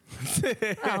now.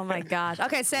 Oh my gosh.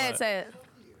 Okay, say it.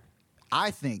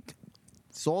 I think,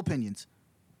 it's all opinions,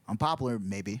 unpopular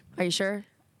maybe. Are you sure?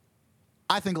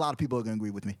 I think a lot of people are going to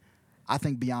agree with me. I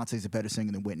think Beyonce's a better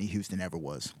singer than Whitney Houston ever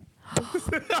was. I'm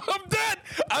done.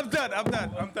 I'm done. I'm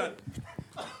done. I'm done.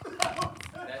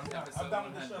 That's episode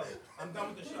 100. I'm done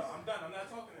with the show. I'm done. I'm not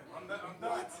talking to him. I'm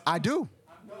done. I do.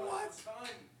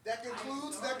 That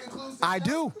concludes. I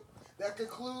do. That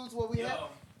concludes what we have.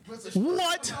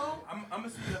 What? I'm gonna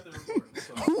see you after the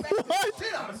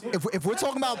What? If we're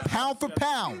talking about pound for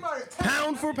pound,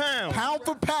 Pound for pound. pound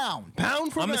for pound,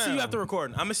 Pound for I'm pound. gonna see you after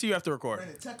recording. I'm gonna see you after recording.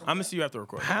 I'm gonna see you after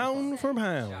recording. Pound for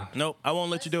pound. Nope, I won't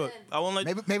let you do it. I won't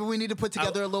let. maybe we need to put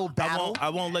together a little battle. I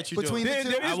won't let you do between it.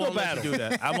 the two. There I is won't no let battle. you do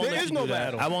that. I won't There let is you no do that.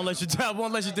 battle. I won't let you. I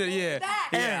won't let you do. Yeah,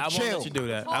 yeah. I won't chill. let you do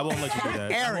that. I won't let you do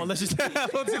that. I Aaron. won't let you. I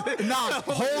won't do that. Nah, I won't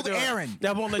let you hold do it. Aaron.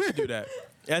 I won't let you do that.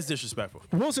 That's disrespectful.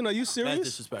 Wilson, are you That's serious?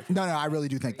 disrespectful. No, I really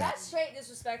do think that. That's straight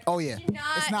disrespectful. Oh, yeah. Did you not,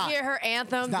 It's not. hear her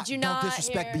anthem? Not, Did you don't not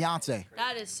disrespect hear? Beyonce.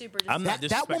 That is super I'm not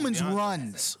disrespectful. That woman's Beyonce.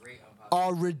 runs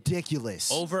are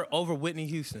ridiculous. Over Whitney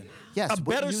Houston. Yes, A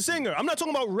Whitney better Houston. singer. I'm not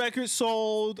talking about records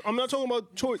sold. I'm not talking about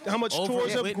how much Over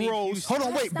tours have Whitney grossed. Houston. Hold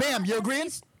on, wait, Bam, you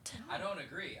agreeing? I don't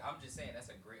agree. I'm just saying that's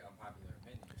a great unpopular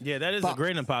opinion. Yeah, that is But- a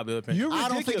great unpopular opinion. You're I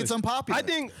don't ridiculous. think it's unpopular. I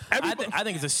think I everybody.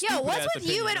 think it's a stupid. Yo, what's ass with you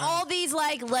opinion, and man. all these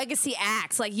like legacy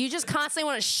acts? Like you just constantly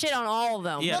want to shit on all of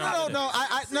them. Yeah, No.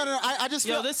 I just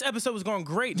Yo, feel. this episode was going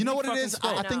great. You know what it fucking is?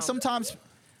 spoke. I think sometimes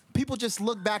people just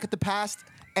look back at the past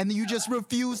and then you just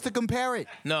refuse to compare it.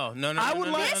 No. I would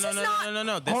like- This is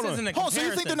not- This Hold on. isn't a Oh, so you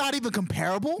think comparison. they're not even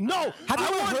comparable? No. Have you I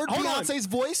ever want- heard hold on. Beyonce's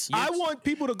voice? I want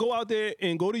people to go out there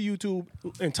and go to YouTube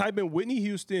and type in Whitney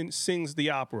Houston sings the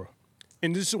opera,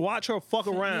 and just watch her fuck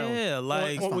around. Yeah,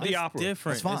 like with the it's opera.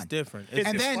 different. That's fine. It's different. It's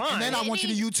And then fine. I want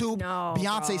you to YouTube No,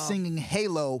 Beyonce bro. singing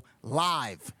Halo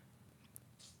live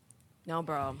No,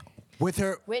 bro. with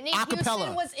her Whitney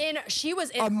acapella. Houston she was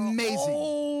in Amazing. her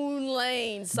own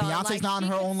lane, son. Beyonce's Like, not in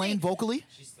she her could own lane sing. vocally.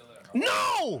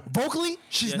 No. Vocally,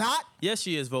 she's Yes. not. Yes,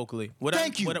 she is vocally.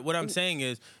 Thank you. What I'm saying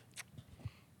is,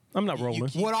 I'm not rolling.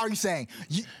 What are you saying?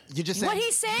 You're just saying. What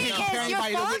he's saying you can't compare is you're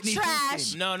anybody to full Whitney trash.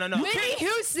 Houston. no. Whitney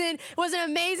Houston was an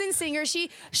amazing singer. She,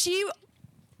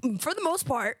 for the most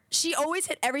part, she always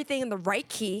hit everything in the right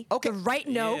key, Okay. the right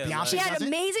note. Yeah, Beyonce she had doesn't?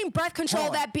 amazing breath control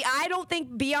Hold on. that I don't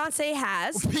think Beyonce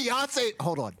has. Beyonce,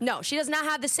 hold on. No, she does not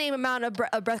have the same amount of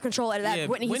breath control that Yeah,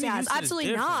 Whitney Houston has. Houston is Absolutely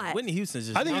different. not. Whitney Houston's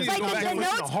just. I think you need Like to go the back and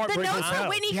listen to notes Heartbreak that Hotel.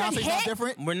 Whitney can Beyonce's not hit.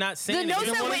 different. We're not saying The it. notes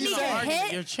You're that changing Whitney the can argument.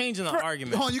 hit You're changing the for-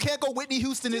 argument. Hold on, you can't go Whitney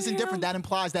Houston isn't different. That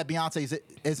implies that Beyonce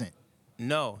isn't.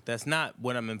 No, that's not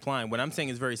what I'm implying. What I'm saying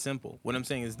is very simple. What I'm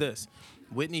saying is this.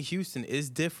 Whitney Houston is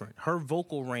different. Her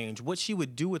vocal range, what she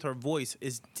would do with her voice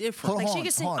is different. Like, she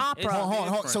could sing opera. Hold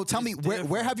on. So Different. tell me, It's where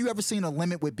different. have you ever seen a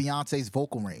limit with Beyonce's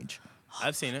vocal range?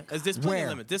 I've seen it. There's plenty Where? of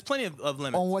limits. There's plenty of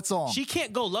limits. On what song? She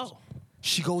can't go low.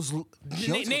 She goes.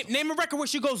 Name a record where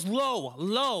she goes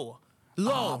low.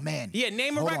 Oh, man. Yeah,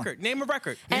 name a Hold on. record. Name a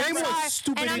record. And Name I'm a sorry.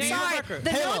 stupid And I'm name. sorry. Record. The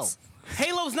Halo. notes.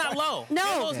 Halo's not low. No.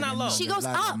 Halo's not low. She goes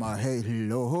up.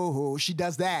 Hello. She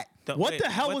does that. What the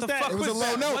hell was that? fuck It was a low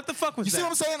that? note. What the fuck was You that? see what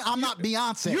I'm saying? I'm not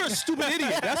Beyonce. You're a stupid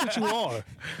idiot. That's what you are.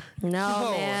 No,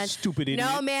 Oh, man. stupid idiot.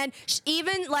 No, man.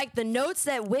 Even like the notes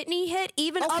that Whitney hit,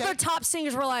 even Okay. other top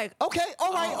singers were like, Okay,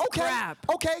 all right, Oh, okay. crap.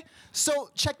 Okay, so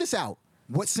check this out.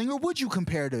 What singer would you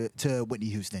compare to Whitney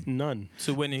Houston? None.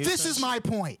 So Whitney Houston. This is my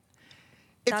point.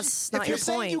 If, That's if not you're your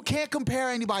saying point. you can't compare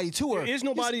anybody to her, There is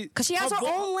nobody. because she has her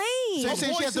own lane. so you're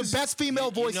saying she has the voice is- best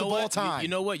female voice You know of what? all time. You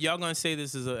know what? Y'all gonna say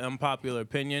this is an unpopular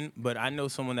opinion, but I know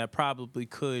someone that probably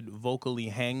could vocally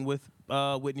hang with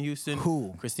Whitney Houston.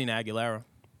 Who? Christina Aguilera.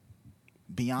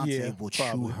 Beyonce Yeah, will probably.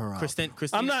 chew her up. Christina.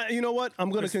 I'm not. You know what? I'm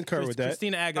going to concur with that.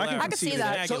 Christina Aguilera. I can see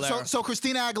that. So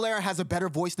Christina Aguilera has a better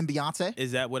voice than Beyonce?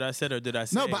 Is that what I said, or did I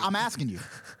say? No, but I'm asking you.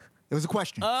 It was a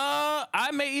question.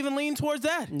 I may even lean towards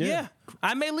that. Yeah.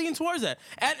 I may lean towards that.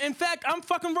 And in fact, I'm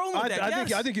fucking rolling with that.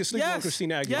 I think you're sleeping on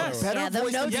Christina Aguilera. Yes. Better Yeah, the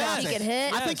voice than notes that Beyonce. she could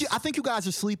hit. I think you guys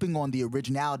are sleeping on the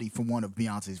originality for one of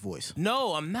Beyonce's voice.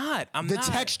 No, I'm not. The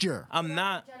texture. I'm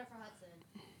not. Jennifer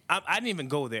Hudson. I didn't even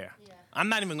go there. I'm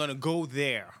not even gonna go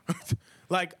there.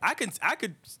 Like I could.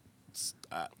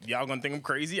 Y'all gonna think I'm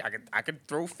crazy? I could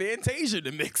throw Fantasia in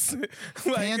the mix.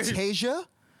 Like, Fantasia,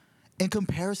 in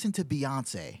comparison to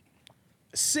Beyonce,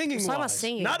 Singing talking about wise,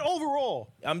 singing. not overall.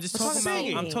 I'm just talking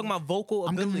talking about about. I'm talking about vocal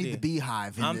I'm ability. gonna need the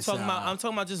Beehive in I'm this. talking about. I'm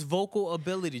talking about just vocal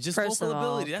ability. Just First vocal of all,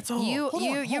 ability. That's all. you- Hold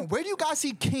on. Where do you guys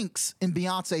see kinks in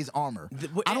Beyonce's armor?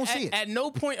 I don't see it. At no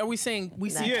point are we saying we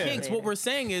see Yeah. kinks. What we're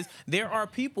saying is there are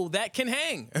people that can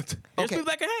hang. There's people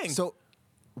that can hang. So,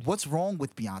 what's wrong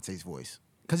with Beyonce's voice?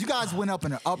 Because you guys went up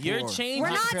in an uproar. You're changing. We're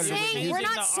not Compared to saying the we're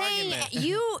not argument. saying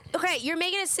you okay, you're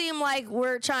making it seem like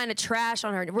we're trying to trash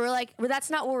on her. That's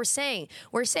not what we're saying.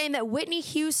 We're saying that Whitney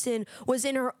Houston was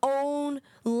in her own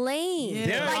lane.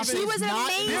 Yeah. Like she was an Not-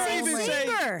 They're amazing even saying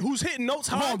singer. who's hitting notes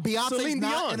Come high. on, Beyonce's Celine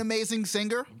not Dion. an amazing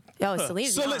singer. Yo,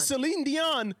 Celine Dion. Celine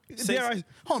Dion. Say- Hold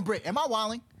on, Britt. Am I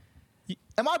wilding?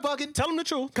 Am I bugging? Tell him the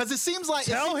truth. Because it seems like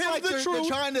Tell him the they're truth.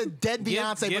 trying to dead Give-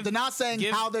 Beyonce, give- but they're not saying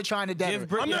give- how they're trying to dead give her.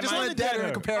 Brit- I'm Yeah, not man. trying to dead in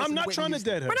her. comparison I'm to not Whitney trying to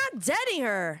Houston. dead her. We're not deading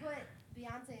her. Put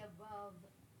Beyonce above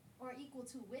or equal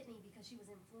to Whitney because she was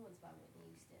influenced by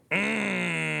Whitney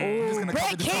Houston. just gonna Brett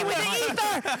cover the came with mic.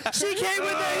 the ether. She came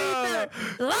with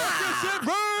the ether.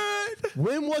 Live.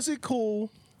 When was it cool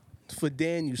for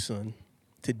Danielson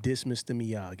to diss Mr.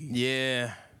 Miyagi?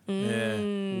 Yeah. Yeah.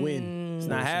 When? It's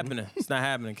not happening. It's not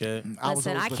happening, kid. Listen, I always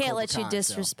with can't let you Cobra Kai, so.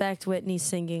 disrespect Whitney's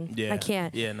singing. Yeah. I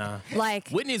can't. Yeah, nah. Like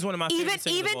Whitney's one of my favorite even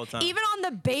singers even of all time. even on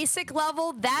the basic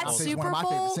level, that I'll say he's Super one of my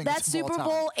favorite Bowl, singers that of all Super time.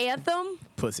 Bowl anthem,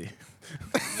 Pussy.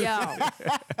 yo,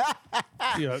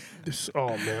 Yeah.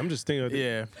 Oh man, I'm just thinking.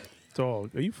 Yeah.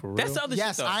 Dog, are you for real? That's the other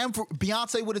Yes, shit, though. I am.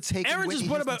 Beyonce would have taken Aaron Whitney just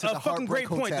brought Houston up to a the fucking great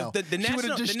Heartbreak point. Hotel. The She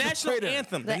would've national destroyed her.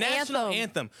 anthem. The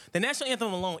The national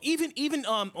anthem alone. Even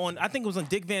on I think it was on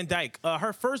Dick Van Dyke.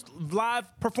 Her first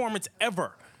live performance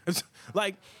ever. It's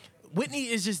like Whitney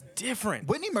is just different.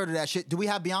 Whitney murdered that shit. Do we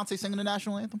have Beyonce singing the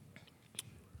national anthem?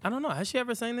 I don't know. Has she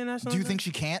ever sang the national Do you anthem? think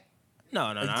she can't?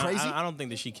 No, no, Are you no. crazy? I don't think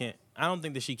that she can't. I don't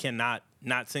think that she cannot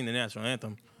not sing the national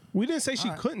anthem. We didn't say she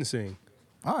couldn't sing.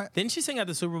 All right. Didn't she sing at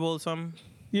the Super Bowl or something?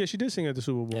 Yeah, she did sing at the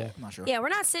Super Bowl. I'm not sure. yeah, we're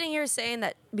not sitting here saying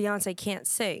that Beyonce can't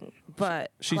sing, but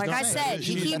She's like not I saying said, that.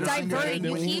 you She's keep better singer diverting. than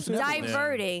You Whitney keep Houston ever was.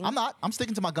 diverting. I'm not. I'm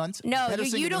sticking to my guns. No, Better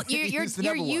singer you than don't. Whitney You're Houston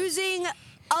you're ever was. using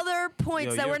other points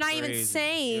Yo, that you're we're not even crazy. You're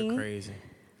saying crazy.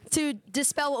 to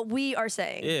dispel what we are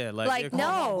saying. Yeah, like, you're-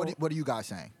 no. What are you guys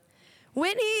saying?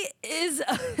 Whitney is.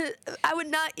 I would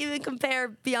not even compare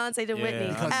Beyonce to Yeah, Whitney.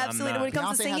 I'm Absolutely, not. when it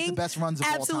comes to Beyonce has singing, the best runs of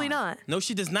all absolutely time. not. No,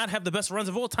 she does not have the best runs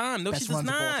of all time. No, Best she does runs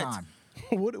not. of all time.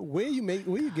 Where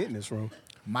you getting this from?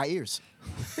 My ears.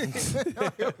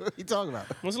 What are you talking about?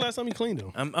 When's the last time you cleaned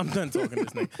them? I'm done talking to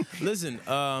this nigga. Listen,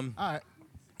 All right.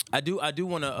 I do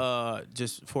want to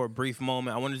just for a brief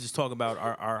moment, I want to just talk about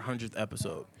our 100th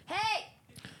episode. Hey.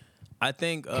 I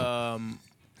think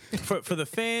for the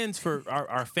fans, for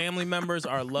our family members,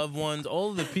 our loved ones,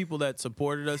 all of the people that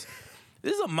supported us,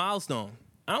 this is a milestone.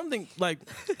 I don't think like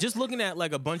just looking at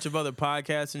like a bunch of other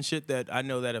podcasts and shit that I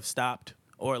know that have stopped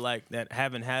or like that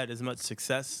haven't had as much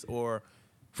success or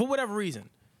for whatever reason.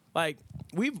 Like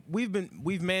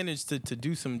we've managed to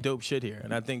do some dope shit here,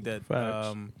 and I think that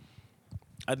Facts.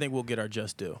 I think we'll get our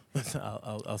just due.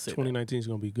 I'll say that. 2019 is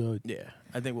gonna be good. Yeah,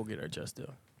 I think we'll get our just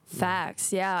due.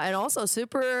 Facts, yeah. And also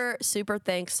super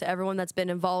thanks to everyone that's been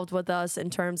involved with us in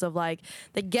terms of like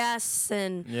the guests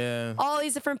and Yeah. all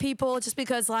these different people, just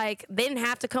because like they didn't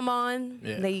have to come on.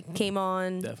 Yeah. They came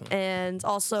on. Definitely. And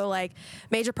also like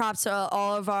major props to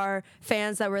all of our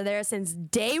fans that were there since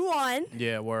day one,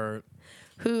 Yeah, word.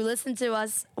 who listened to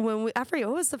us when I forget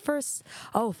what was the first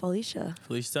Felicia.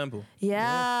 Felicia Temple.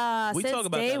 Yeah, We since talk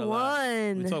about day that a lot.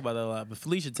 one. We talk about that a lot. But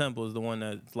Felicia Temple is the one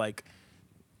that's like.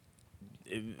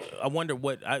 I wonder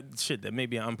that may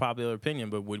be an unpopular opinion,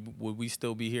 but would we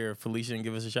still be here if Felicia didn't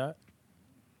give us a shot?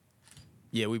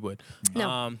 Yeah, we would.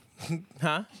 No.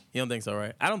 Huh? You don't think so,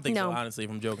 right? I don't think so, No. honestly, if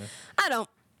I'm joking. I don't.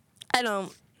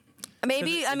 'Cause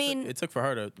Maybe, it took for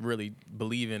her to really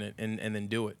believe in it and then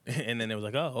do it. And then it was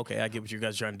like, oh, okay, I get what you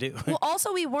guys are trying to do. well,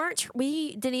 also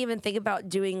we didn't even think about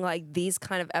doing like these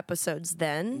kind of episodes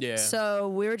then. Yeah. So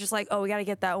we were just like, oh, we got to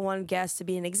get that one guest to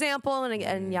be an example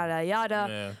and yada yada.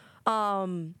 Yeah.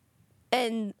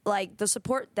 And like the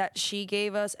support that she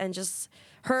gave us and just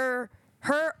her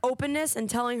openness and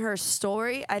telling her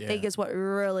story, I think Yeah. is what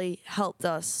really helped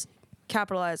us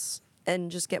capitalize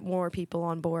and just get more people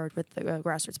on board with the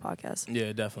Grassroots podcast.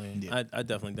 Yeah, definitely. Yeah. I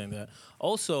definitely think that.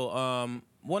 Also,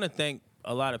 want to thank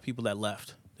a lot of people that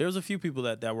left. There was a few people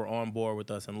that were on board with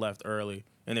us and left early,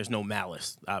 and there's no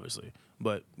malice, obviously.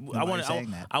 But I want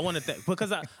to thank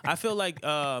because I feel like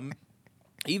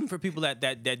even for people that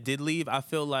did leave, I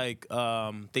feel like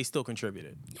they still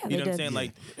contributed. Yeah, you they know what I'm did. saying?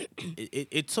 Like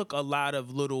it took a lot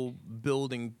of little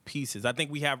building pieces. I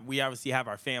think we obviously have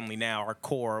our family now, our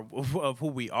core of who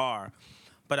we are.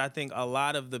 But I think a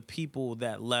lot of the people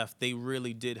that left, they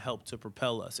really did help to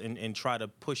propel us and try to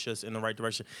push us in the right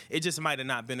direction. It just might have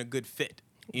not been a good fit.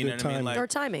 You know Good what I mean? timing. Like, Or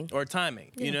timing. Or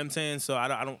timing. You know what I'm saying? So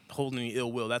I don't hold any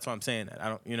ill will. That's why I'm saying that. I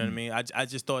don't. You know what I mean? I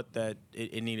just thought that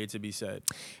it needed to be said.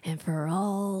 And for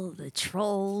all the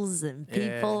trolls and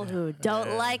people who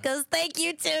don't like us, thank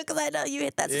you too, because I know you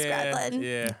hit that subscribe button.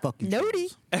 Yeah. Fucking Nody.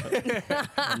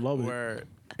 I love it. Word.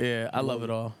 Yeah. I love it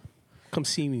all. Come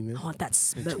see me, man. I want that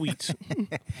smoke. Tweets.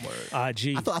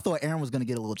 IG. I thought Aaron was gonna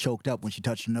get a little choked up when she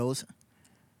touched her nose.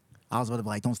 I was about to be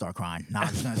like, don't start crying.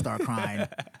 Nas is gonna start crying.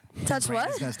 Touch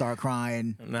Brandon's what? gonna start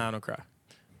crying. Nah, I don't cry.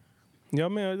 Yeah,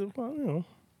 man.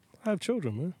 I have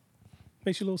children, man.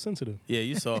 Makes you a little sensitive. Yeah,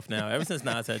 you soft now. Ever since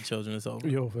Nas had children, it's over.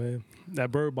 Yo, man.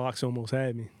 That bird box almost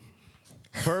had me.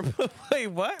 Wait,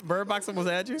 what? Bird Box almost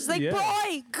had you? It's like, Yeah.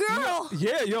 boy, girl.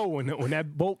 Yeah, yo, when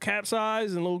that boat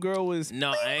capsized and little girl was.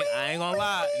 No, I ain't gonna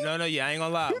lie. No, yeah, I ain't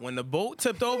gonna lie. When the boat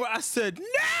tipped over, I said, no!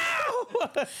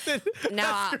 No,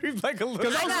 I screamed like a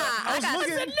little.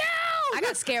 I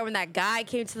got scared when that guy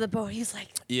came to the boat. He's like,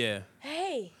 Yeah.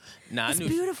 hey, Nah, it's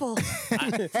beautiful.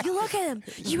 You look at him.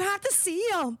 You have to see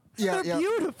him. Yeah, They're yeah.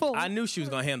 beautiful. I knew she was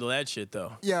gonna handle that shit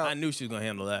though. Yeah. I knew she was gonna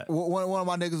handle that. One of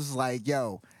my niggas was like,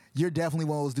 yo, you're definitely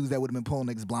one of those dudes that would have been pulling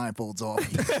niggas' blindfolds off.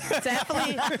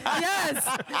 Definitely. Yes.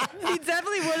 He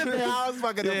definitely would have been. I was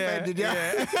fucking offended, yo.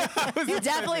 He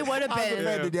definitely would have I was been.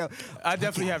 offended, yo. I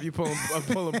definitely have you pulling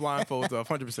blindfolds off,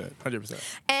 100%.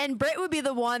 And Britt would be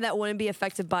the one that wouldn't be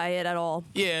affected by it at all.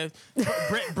 Yeah,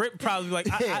 Britt probably like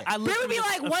I Britt would be listened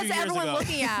like, a few what's years everyone ago.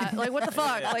 looking at? Like, what the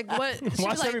fuck? Like, what? She's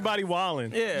Watch like, everybody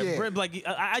wilding. Yeah, Yeah. Britt like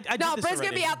I did no, this Britt's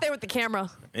going to already. be out there with the camera.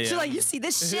 She's Yeah. like, you see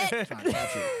this shit?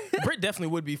 Britt definitely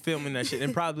would be filming that shit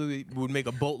and probably would make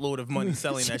a boatroad of money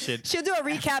selling that shit. She'll do a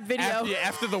recap video.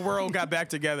 After the world got back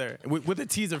together with a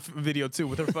teaser video too,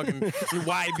 with her fucking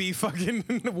YB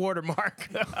fucking watermark.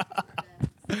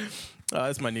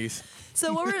 That's my niece.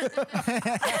 So what were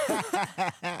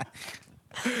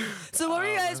So what were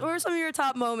you guys? What were some of your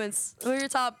top moments? What were your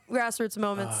top grassroots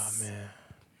moments? Oh man.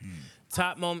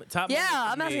 Top moment. Yeah, moment for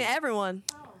I'm asking me. everyone.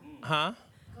 Huh?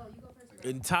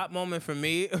 And top moment for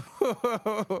me,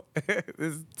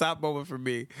 this top moment for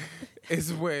me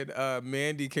is when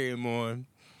Mandy came on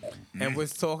and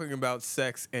was talking about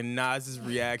sex and Nas's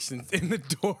reactions in the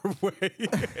doorway.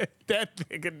 That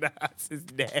nigga Nas is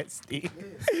nasty.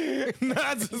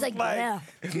 Nas is like, yeah.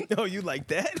 Oh, you like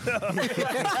that?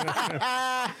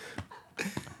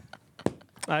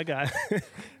 I got.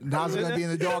 Nas is gonna be in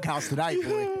the doghouse tonight,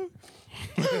 boy.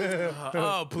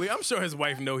 Oh, please. I'm sure his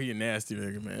wife know he a nasty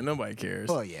nigga, man. Nobody cares.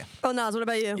 Oh yeah. Oh, Nas, what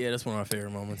about you? Yeah, that's one of my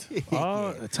favorite moments.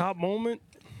 A top moment.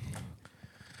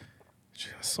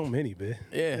 So many, man.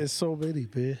 Yeah. There's so many,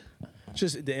 man.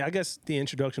 I guess the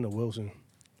introduction of Wilson.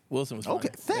 Wilson was fine. Okay,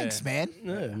 thanks, Yeah. man.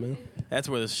 Yeah, man. That's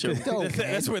where the show. Okay.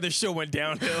 That's where the show went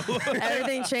downhill.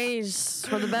 Everything changed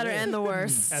for the better and the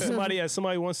worse. As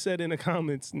somebody once said in the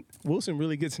comments, Wilson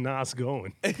really gets Nas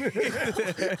going.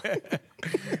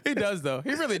 He does though.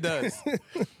 He really does.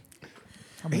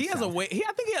 He has a way.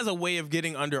 I think he has a way of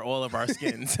getting under all of our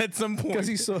skins at some point.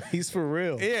 Because he's for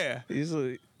real. Yeah. He's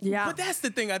like, Yeah. But that's the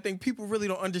thing I think people really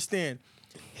don't understand.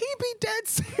 He be dead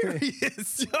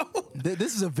serious, yo.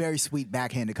 This is a very sweet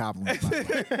backhanded compliment. By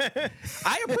the way.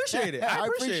 I appreciate it. I I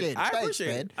appreciate it. I Thanks, appreciate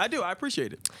man. it. I do. I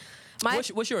appreciate it.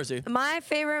 What's yours, Z? My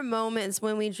favorite moments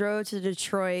when we drove to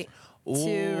Detroit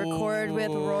to record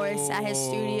with Royce at his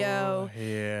studio.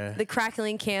 Yeah. The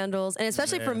crackling candles, and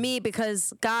especially for Yeah. me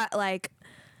because God, like,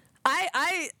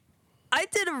 I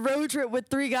did a road trip with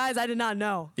 3 guys I did not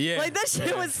know. Yeah. Like that shit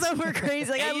Yeah. was super crazy.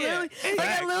 Like I Yeah.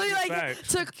 literally Facts.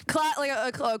 took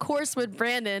a course with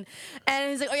Brandon,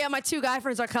 and he's like, oh yeah, my 2 guy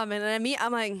friends are coming, and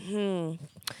I'm like,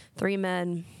 3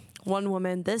 men. 1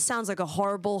 woman. This sounds like a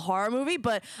horrible horror movie,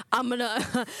 but I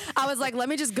was like, let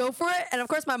me just go for it. And of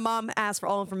course, my mom asked for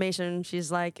all information.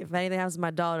 She's like, if anything happens to my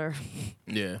daughter,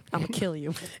 Yeah. I'm gonna kill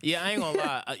you. Yeah, I ain't gonna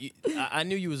lie. I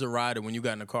knew you was a rider when you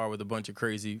got in the car with a bunch of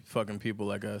crazy fucking people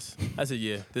like us. I said,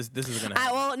 yeah, this is gonna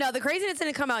happen. Well, no, the craziness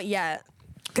didn't come out yet.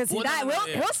 Because Well, no,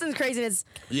 yeah. Wilson's craziness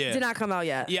Yeah. did not come out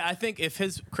yet. Yeah, I think if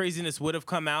his craziness would have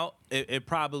come out, it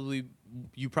probably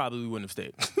you probably wouldn't have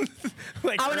stayed.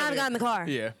 Like I would not have earlier. gotten in the car.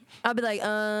 Yeah. I'd be like,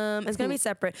 it's gonna be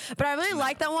separate. But I really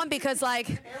like that one because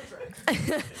like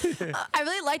I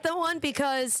really like that one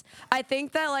because I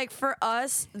think that like for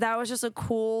us that was just a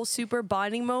cool super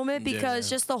bonding moment because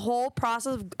Yeah. just the whole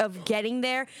process of getting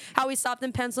there, how we stopped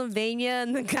in Pennsylvania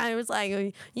and the guy was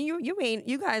like,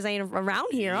 you guys ain't around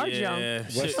here, are you? Yeah.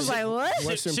 I was like, what?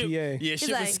 Western PA. Yeah, shit was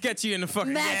like, sketchy in the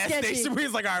fucking mad gas sketchy. station. We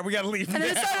was like, all right, we gotta leave. And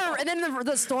then, now.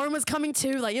 the storm was coming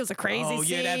too. Like it was a crazy Oh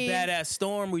scene. yeah, that badass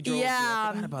storm we drove. through. I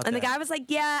Yeah, forgot about and the that. guy was like,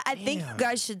 "Yeah, I think you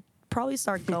guys should probably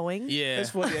start going." Yeah. It's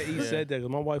funny that he said that because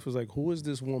my wife was like, "Who is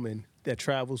this woman that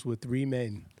travels with 3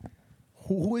 men?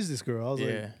 Who is this girl?" I was Yeah.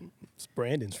 like, "It's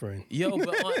Brandon's friend." Yo,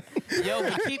 but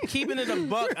keeping it a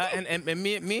buck, and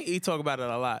me and E talk about it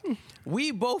a lot.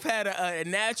 We both had a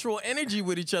natural energy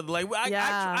with each other. Like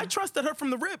Yeah. I trusted her from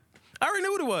the rip. I already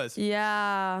knew what it was.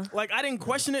 Yeah. Like I didn't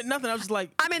question it, nothing. I was just like,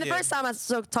 I mean, the yeah. first time I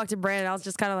talked to Brandon, I was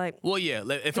just kind of like, Well, yeah.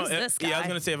 If Who's this yeah, I was guy?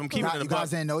 gonna say if I'm keeping it You a buck.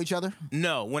 guys didn't know each other? You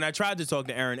No, when I tried to talk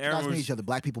to Aaron guys meet was each other.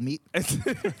 Black people meet.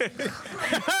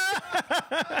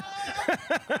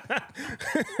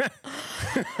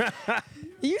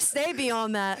 you stay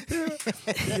beyond that.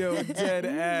 Yo, dead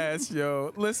ass,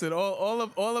 yo. Listen, all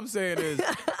I'm saying is,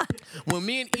 when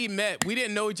me and E met, we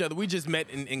didn't know each other. We just met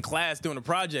in class doing a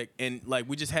project, and like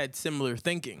we just had similar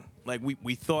thinking. Like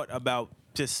we thought about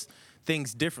just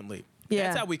things differently. Yeah.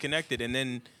 That's how we connected, and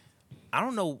then I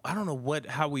don't know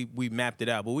how we mapped it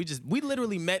out, but we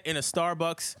literally met in a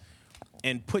Starbucks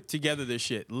and put together this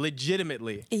shit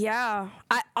legitimately. Yeah.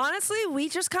 Honestly, we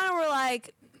just kind of were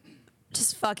like,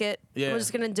 just fuck it. Yeah. We're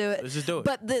just going to do it. Let's just do it.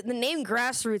 But the name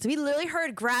Grassroots, we literally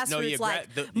heard Grassroots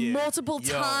yeah. multiple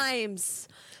Yo. times.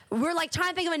 We're like trying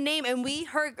to think of a name, and we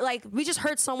just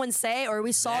heard someone say, or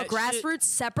we saw That shit- Grassroots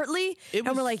separately, It and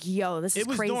was- we're like, yo, this is It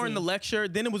was crazy. during the lecture,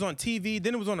 then it was on TV,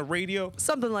 then it was on the radio.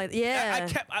 Something like, yeah.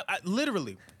 I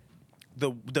literally,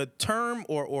 the term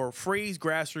or phrase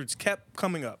grassroots kept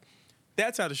coming up.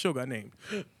 That's how the show got named.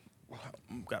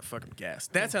 Got fucking gas.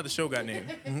 That's how the show got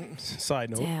named. Side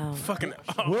note, Damn. Fucking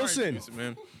Wilson.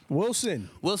 man. Wilson.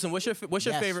 Wilson, what's your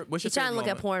Yes. favorite? What's your He's trying to favorite look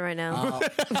at moment? porn right now.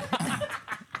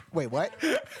 Wait, what?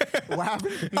 What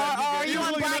happened? Are you on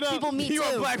looking Black it up. People Meet You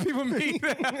on too? Black People Meet?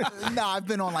 No, I've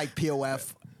been on like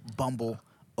POF, Bumble,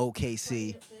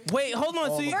 OKC. Wait, hold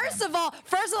on. See, First of all,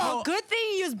 Oh. good thing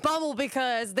you use Bumble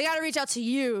because they got to reach out to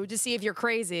you to see if you're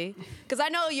crazy. Because I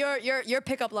know your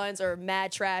pickup lines are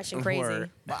mad trash and crazy. Word.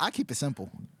 But I keep it simple.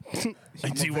 do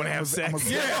you want to have sex?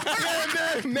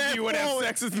 I'm a- Do you want to have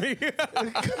sex with me?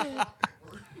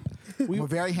 I'm a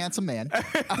very handsome man.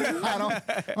 I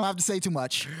don't have to say too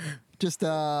much. Just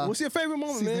What's your favorite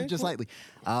moment, season man? it just lightly.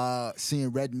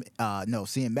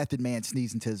 Seeing Method Man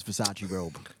sneeze into his Versace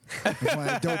robe. It's one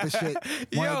of the dopest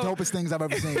shit. One of the Yo. dopest things I've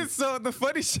ever seen. So the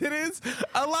funny shit is,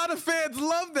 a lot of fans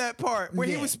love that part where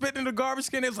he Yeah. was spitting in the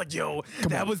garbage can. It was like, yo,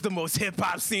 that was the most hip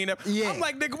hop scene ever. Yeah. I'm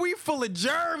like, nigga, we full of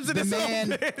germs in The this man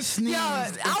whole bitch. sneezed I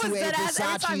was into a dead ass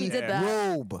every time he did that.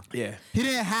 Versace robe. Yeah. He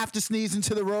didn't have to sneeze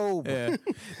into the robe. Yeah.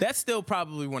 That's still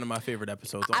probably one of my favorite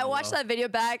episodes. I watched that video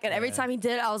back, and every time he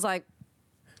did it, I was like,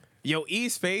 Yo,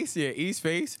 E's face. Yeah, E's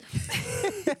face.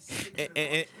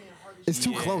 And- It's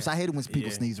too Yeah. close. I hate it when people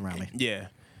Yeah. sneeze around me. yeah.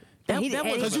 And he That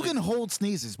did- was Because you can hold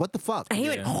sneezes. What the fuck? and he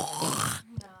Yeah.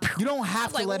 went, You don't have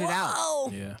to like, let it out.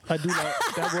 whoa. Yeah. I do like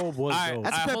that robe was All right, dope.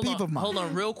 That's a pet hold peeve on, of mine. Hold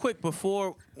on, real quick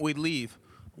before we leave.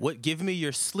 Give me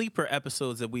your sleeper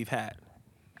episodes that we've had.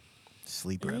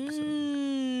 Sleeper episode.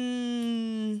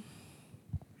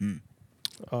 Mm,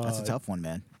 That's a tough one,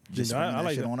 man. Just I running that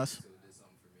like shit that. on us.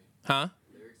 Huh?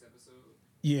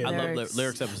 Yeah, I Lyrics. love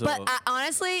lyrics episodes. But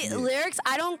honestly, lyrics,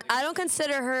 I don't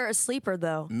consider her a sleeper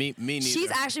though. me neither.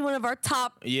 She's actually one of our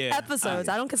top Yeah, episodes.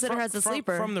 I don't consider her as a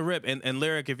sleeper. From the rip, and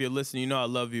Lyric, if you're listening, you know I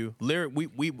love you. Lyric,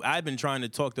 I've been trying to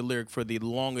talk to Lyric for the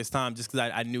longest time just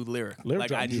because I knew Lyric. Lyric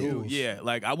Like I dropped knew, jewels. yeah.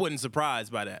 Like I wasn't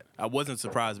surprised by that. I wasn't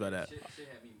surprised by that.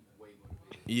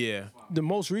 Yeah, the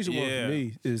most recent one Yeah. for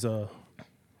me is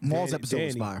Maul's episode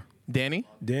was Danny. fire. Danny.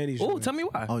 Danny's. Oh, tell me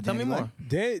why. Oh, tell me Danny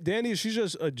more. Danny, she's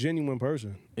just a genuine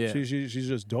person. Yeah. She's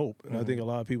just dope, and I think a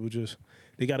lot of people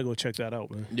they got to go check that out,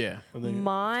 man. Yeah. I think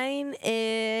Mine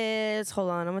is,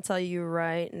 hold on, I'm gonna tell you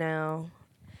right now.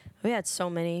 We had so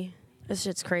many. This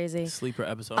shit's crazy. Sleeper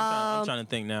episode. I'm trying to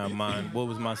think now. Mine. What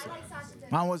was my?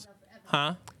 Mine was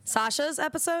Huh? Sasha's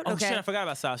episode? Oh okay. shit! I forgot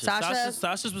about Sasha. Sasha.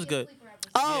 Sasha's was good.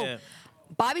 Oh, Yeah.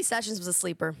 Bobby Sessions was a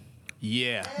sleeper.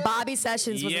 Yeah. Bobby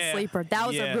Sessions was Yeah. a sleeper. That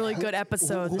was Yeah. a really good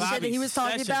episode. The shit that he was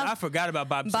talking Sessions, I about. forgot about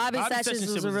Bobby. Bobby Sessions shit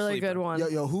was a really sleeper. good one.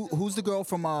 yo. Who's the girl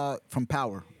from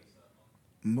Power?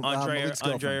 Andrea Malik's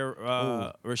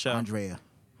girlfriend. Rochelle. Andrea.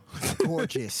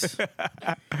 Gorgeous. Is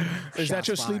that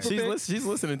your Shots sleeper fired. pick? She's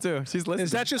listening too. She's listening.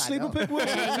 Is that your sleeper know. pick, Will?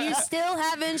 And you still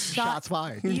haven't shot. Shots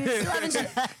fired. You still haven't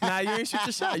shot. Nah, you ain't shoot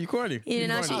your shot. You corny. You did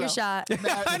not shoot your shot.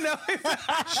 I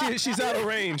know. She's out of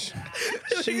range.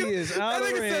 She is out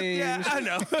of range. Yeah, I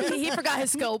know. He forgot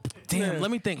his scope. Damn.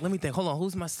 Let me think. Hold on.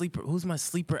 Who's my sleeper? Who's my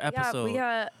sleeper episode?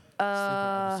 Yeah, we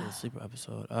got. Sleeper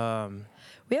episode.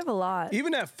 We have a lot.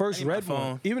 Even that first I need my Red one.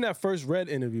 phone. Even that first Red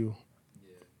interview.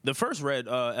 The first Red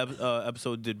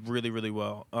episode did really, really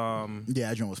well. Yeah,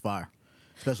 that joint was fire.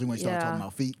 Especially when you started Yeah. talking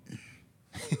about feet.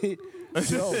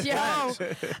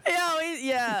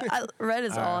 Red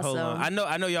is All right, hold on. awesome.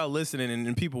 I know y'all listening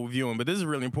and people viewing, but this is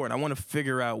really important. I want to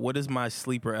figure out what is my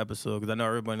sleeper episode because I know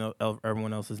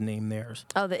everyone else has named theirs.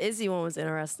 Oh, the Izzy one was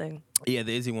interesting. Yeah,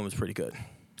 the Izzy one was pretty good.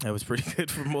 That was pretty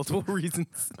good for multiple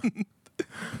reasons.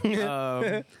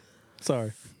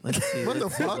 Sorry. Let's see. What the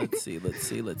let's see,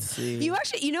 fuck? Let's see.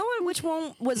 You know what? Which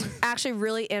one was actually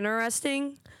really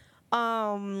interesting?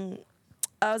 I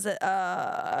was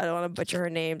I don't want to butcher her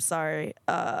name. Sorry,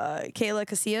 Kayla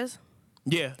Casillas.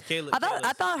 Yeah, Kayla.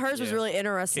 I thought hers was yeah. really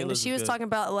interesting. Kayla's She was good. talking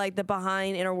about like the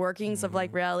behind inner workings of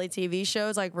like reality TV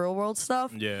shows, like real world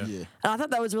stuff. Yeah. Yeah. And I thought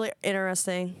that was really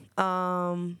interesting.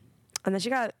 And then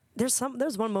she got there's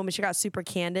one moment she got super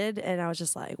candid, and I was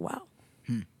just like, wow,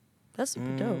 that's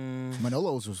super dope.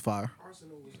 Manolo's was fire.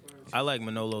 I like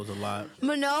Manolo's a lot.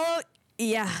 Manolo,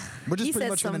 yeah, We're just he pretty said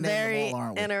much gonna some name them very all,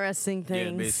 aren't we? interesting Yeah,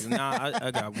 things. basically. Nah,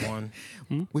 I got one.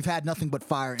 We've had nothing but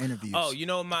fire interviews. Oh, you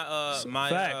know my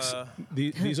Facts.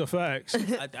 These are facts.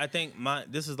 I think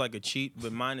this is like a cheat,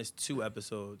 but mine is 2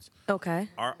 episodes. Okay.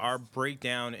 Our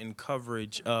breakdown and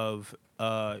coverage of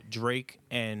Drake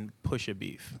and Pusha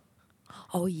beef.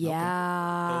 Oh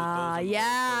yeah, Those-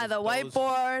 yeah, the those-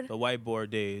 whiteboard. The whiteboard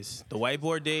days. The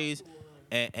whiteboard days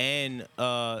and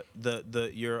The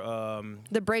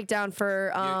breakdown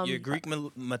for your Greek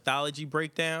mythology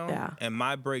breakdown Yeah. and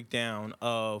my breakdown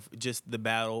of just the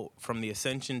battle from the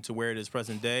ascension to where it is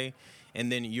present day,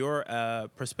 and then your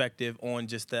perspective on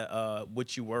just the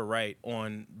what you were right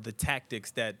on the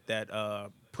tactics that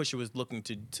Pusha was looking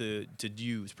to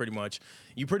use. Pretty much,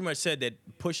 you pretty much said that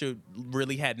Pusha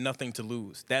really had nothing to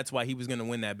lose. That's why he was going to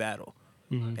win that battle,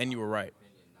 and you were right,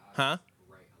 huh?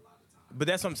 But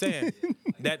that's what I'm saying.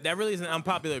 that really is an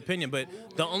unpopular opinion. But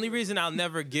the only reason I'll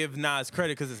never give Nas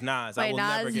credit because it's Nas. I Wait, will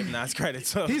never Nas? give Nas credit.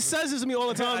 So He says this to me all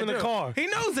the time in the I do. car. He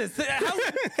knows this.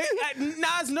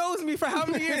 Nas knows me for how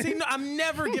many years? I'm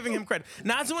never giving him credit.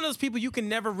 Nas is one of those people you can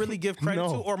never really give credit No.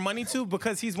 to or money to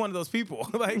because he's one of those people.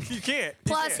 Like you can't.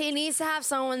 You Plus, can't. he needs to have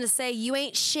someone to say you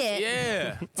ain't shit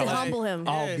Yeah. to humble him.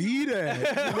 I'll be there.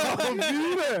 I'll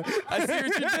be there. I see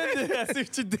what you did there. I see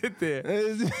what you did there.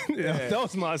 Yeah, that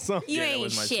was my son. You Yeah, that ain't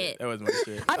was my shit. That was my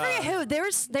shit. I forget who. There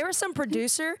was some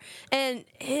producer and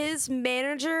his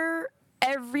manager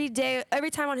every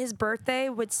time on his birthday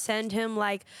would send him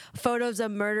like photos of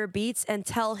murder beats and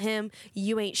tell him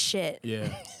you ain't shit. Yeah.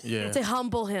 Yeah. To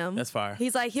humble him. That's fire.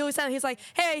 He's like, he always sound, he's like,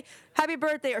 hey, happy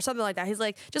birthday or something like that. He's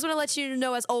like, just want to let you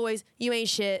know as always, you ain't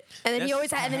shit. And then he That's-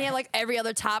 always had, and then he had like every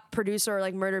other top producer or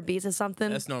like murder beats or something.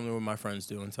 That's normally what my friends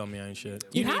do and tell me I ain't shit.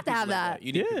 You need have to people have like that.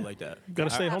 You need Yeah. people like that. Gotta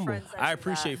stay I have humble. friends that I do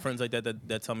appreciate that. friends like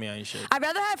that tell me I ain't shit. I'd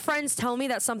rather have friends tell me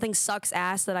that something sucks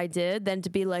ass that I did than to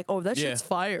be like, oh, that shit's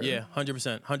fire. Yeah,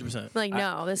 100%, 100%. Like,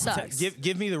 no, this sucks.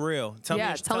 Give me the real. Tell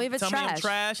Yeah, me, tell me if it's tell me I'm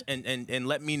trash. trash and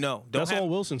let me know. Don't That's have, all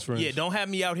Wilson's friends. Yeah, don't have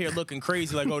me out here looking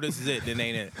crazy like, oh, this is it. Then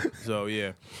ain't it. So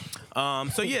yeah.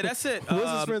 So yeah, that's it.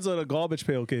 Wilson's friends are the garbage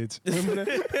pail kids. Remember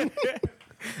that?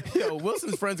 Yo,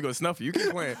 Wilson's friends gonna snuff you. You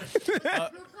keep playing.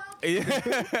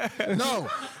 No.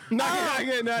 No, I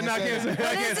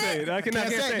can't say it. I can't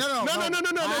say it. No.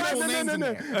 I will name them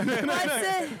there.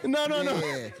 What's it? No.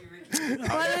 Yeah.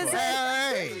 What is it?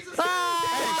 Hey.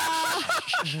 Ah!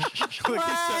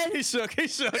 What? He shook.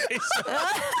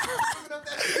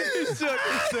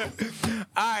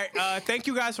 All right, thank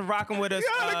you guys for rocking with us.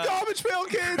 Yeah, the garbage pail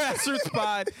kids. Grassroots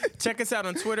Pod. Check us out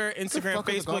on Twitter, Instagram, fuck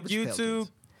are the Facebook, garbage pail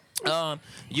YouTube.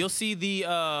 You'll see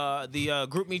the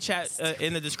group me chat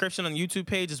in the description on the YouTube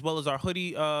page, as well as our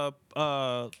hoodie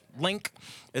link,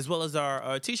 as well as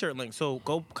our t-shirt link. So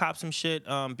go cop some shit,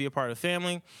 be a part of the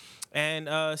family,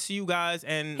 and see you guys.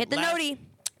 And Hit the noti.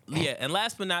 Yeah, and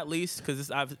last but not least, because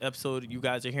this episode you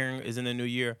guys are hearing is in the new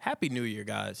year. Happy New Year,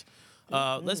 guys.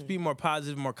 Let's be more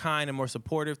positive, more kind, and more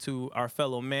supportive to our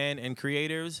fellow men and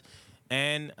creators.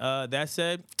 And that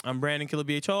said, I'm Brandon Killer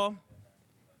BH Hall.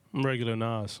 I'm regular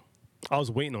Nas. I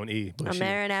was waiting on E. But I'm shit.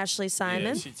 Aaron Ashley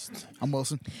Simon. I'm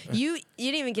Wilson. You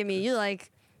didn't even give me. You like.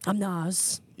 I'm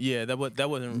Nas. Yeah, that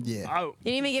wasn't. Yeah. I- You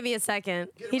didn't even give me a second.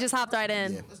 He just hopped right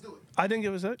in. Yeah. Let's do it. I didn't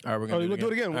give a sec. All right, we're gonna do it do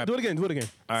it again. again. All right. Do it again. Do it again.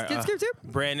 All right, Skip, skip, skip.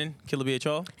 Brandon, Killer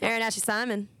BHO. Aaron Ashley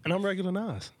Simon. And I'm regular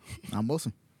Nas. I'm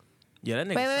Wilson. Yeah, that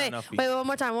nigga Wait, signed up for you. wait, one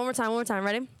more time.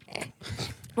 Ready?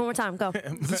 One more time, go.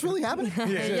 Is this really happening?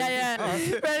 Yeah.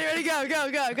 Ready, go.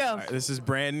 All right, this is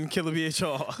Brandon, Killer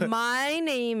BHO. My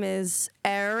name is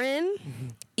Erin,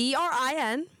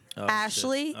 Erin, Oh,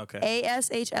 Ashley, shit. Okay.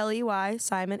 Ashley,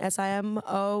 Simon,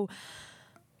 Simo.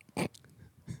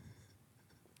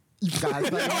 You guys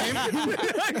play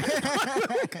the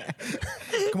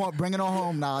game? Come on, bring it on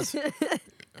home, Nas.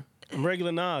 I'm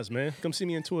regular Nas, man. Come see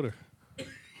me on Twitter.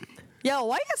 Yo,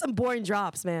 why you got some boring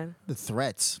drops, man? The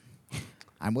threats.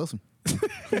 I'm Wilson.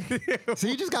 So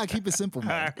you just gotta keep it simple,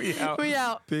 man. We out. We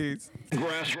out. Peace.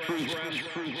 Grassroots.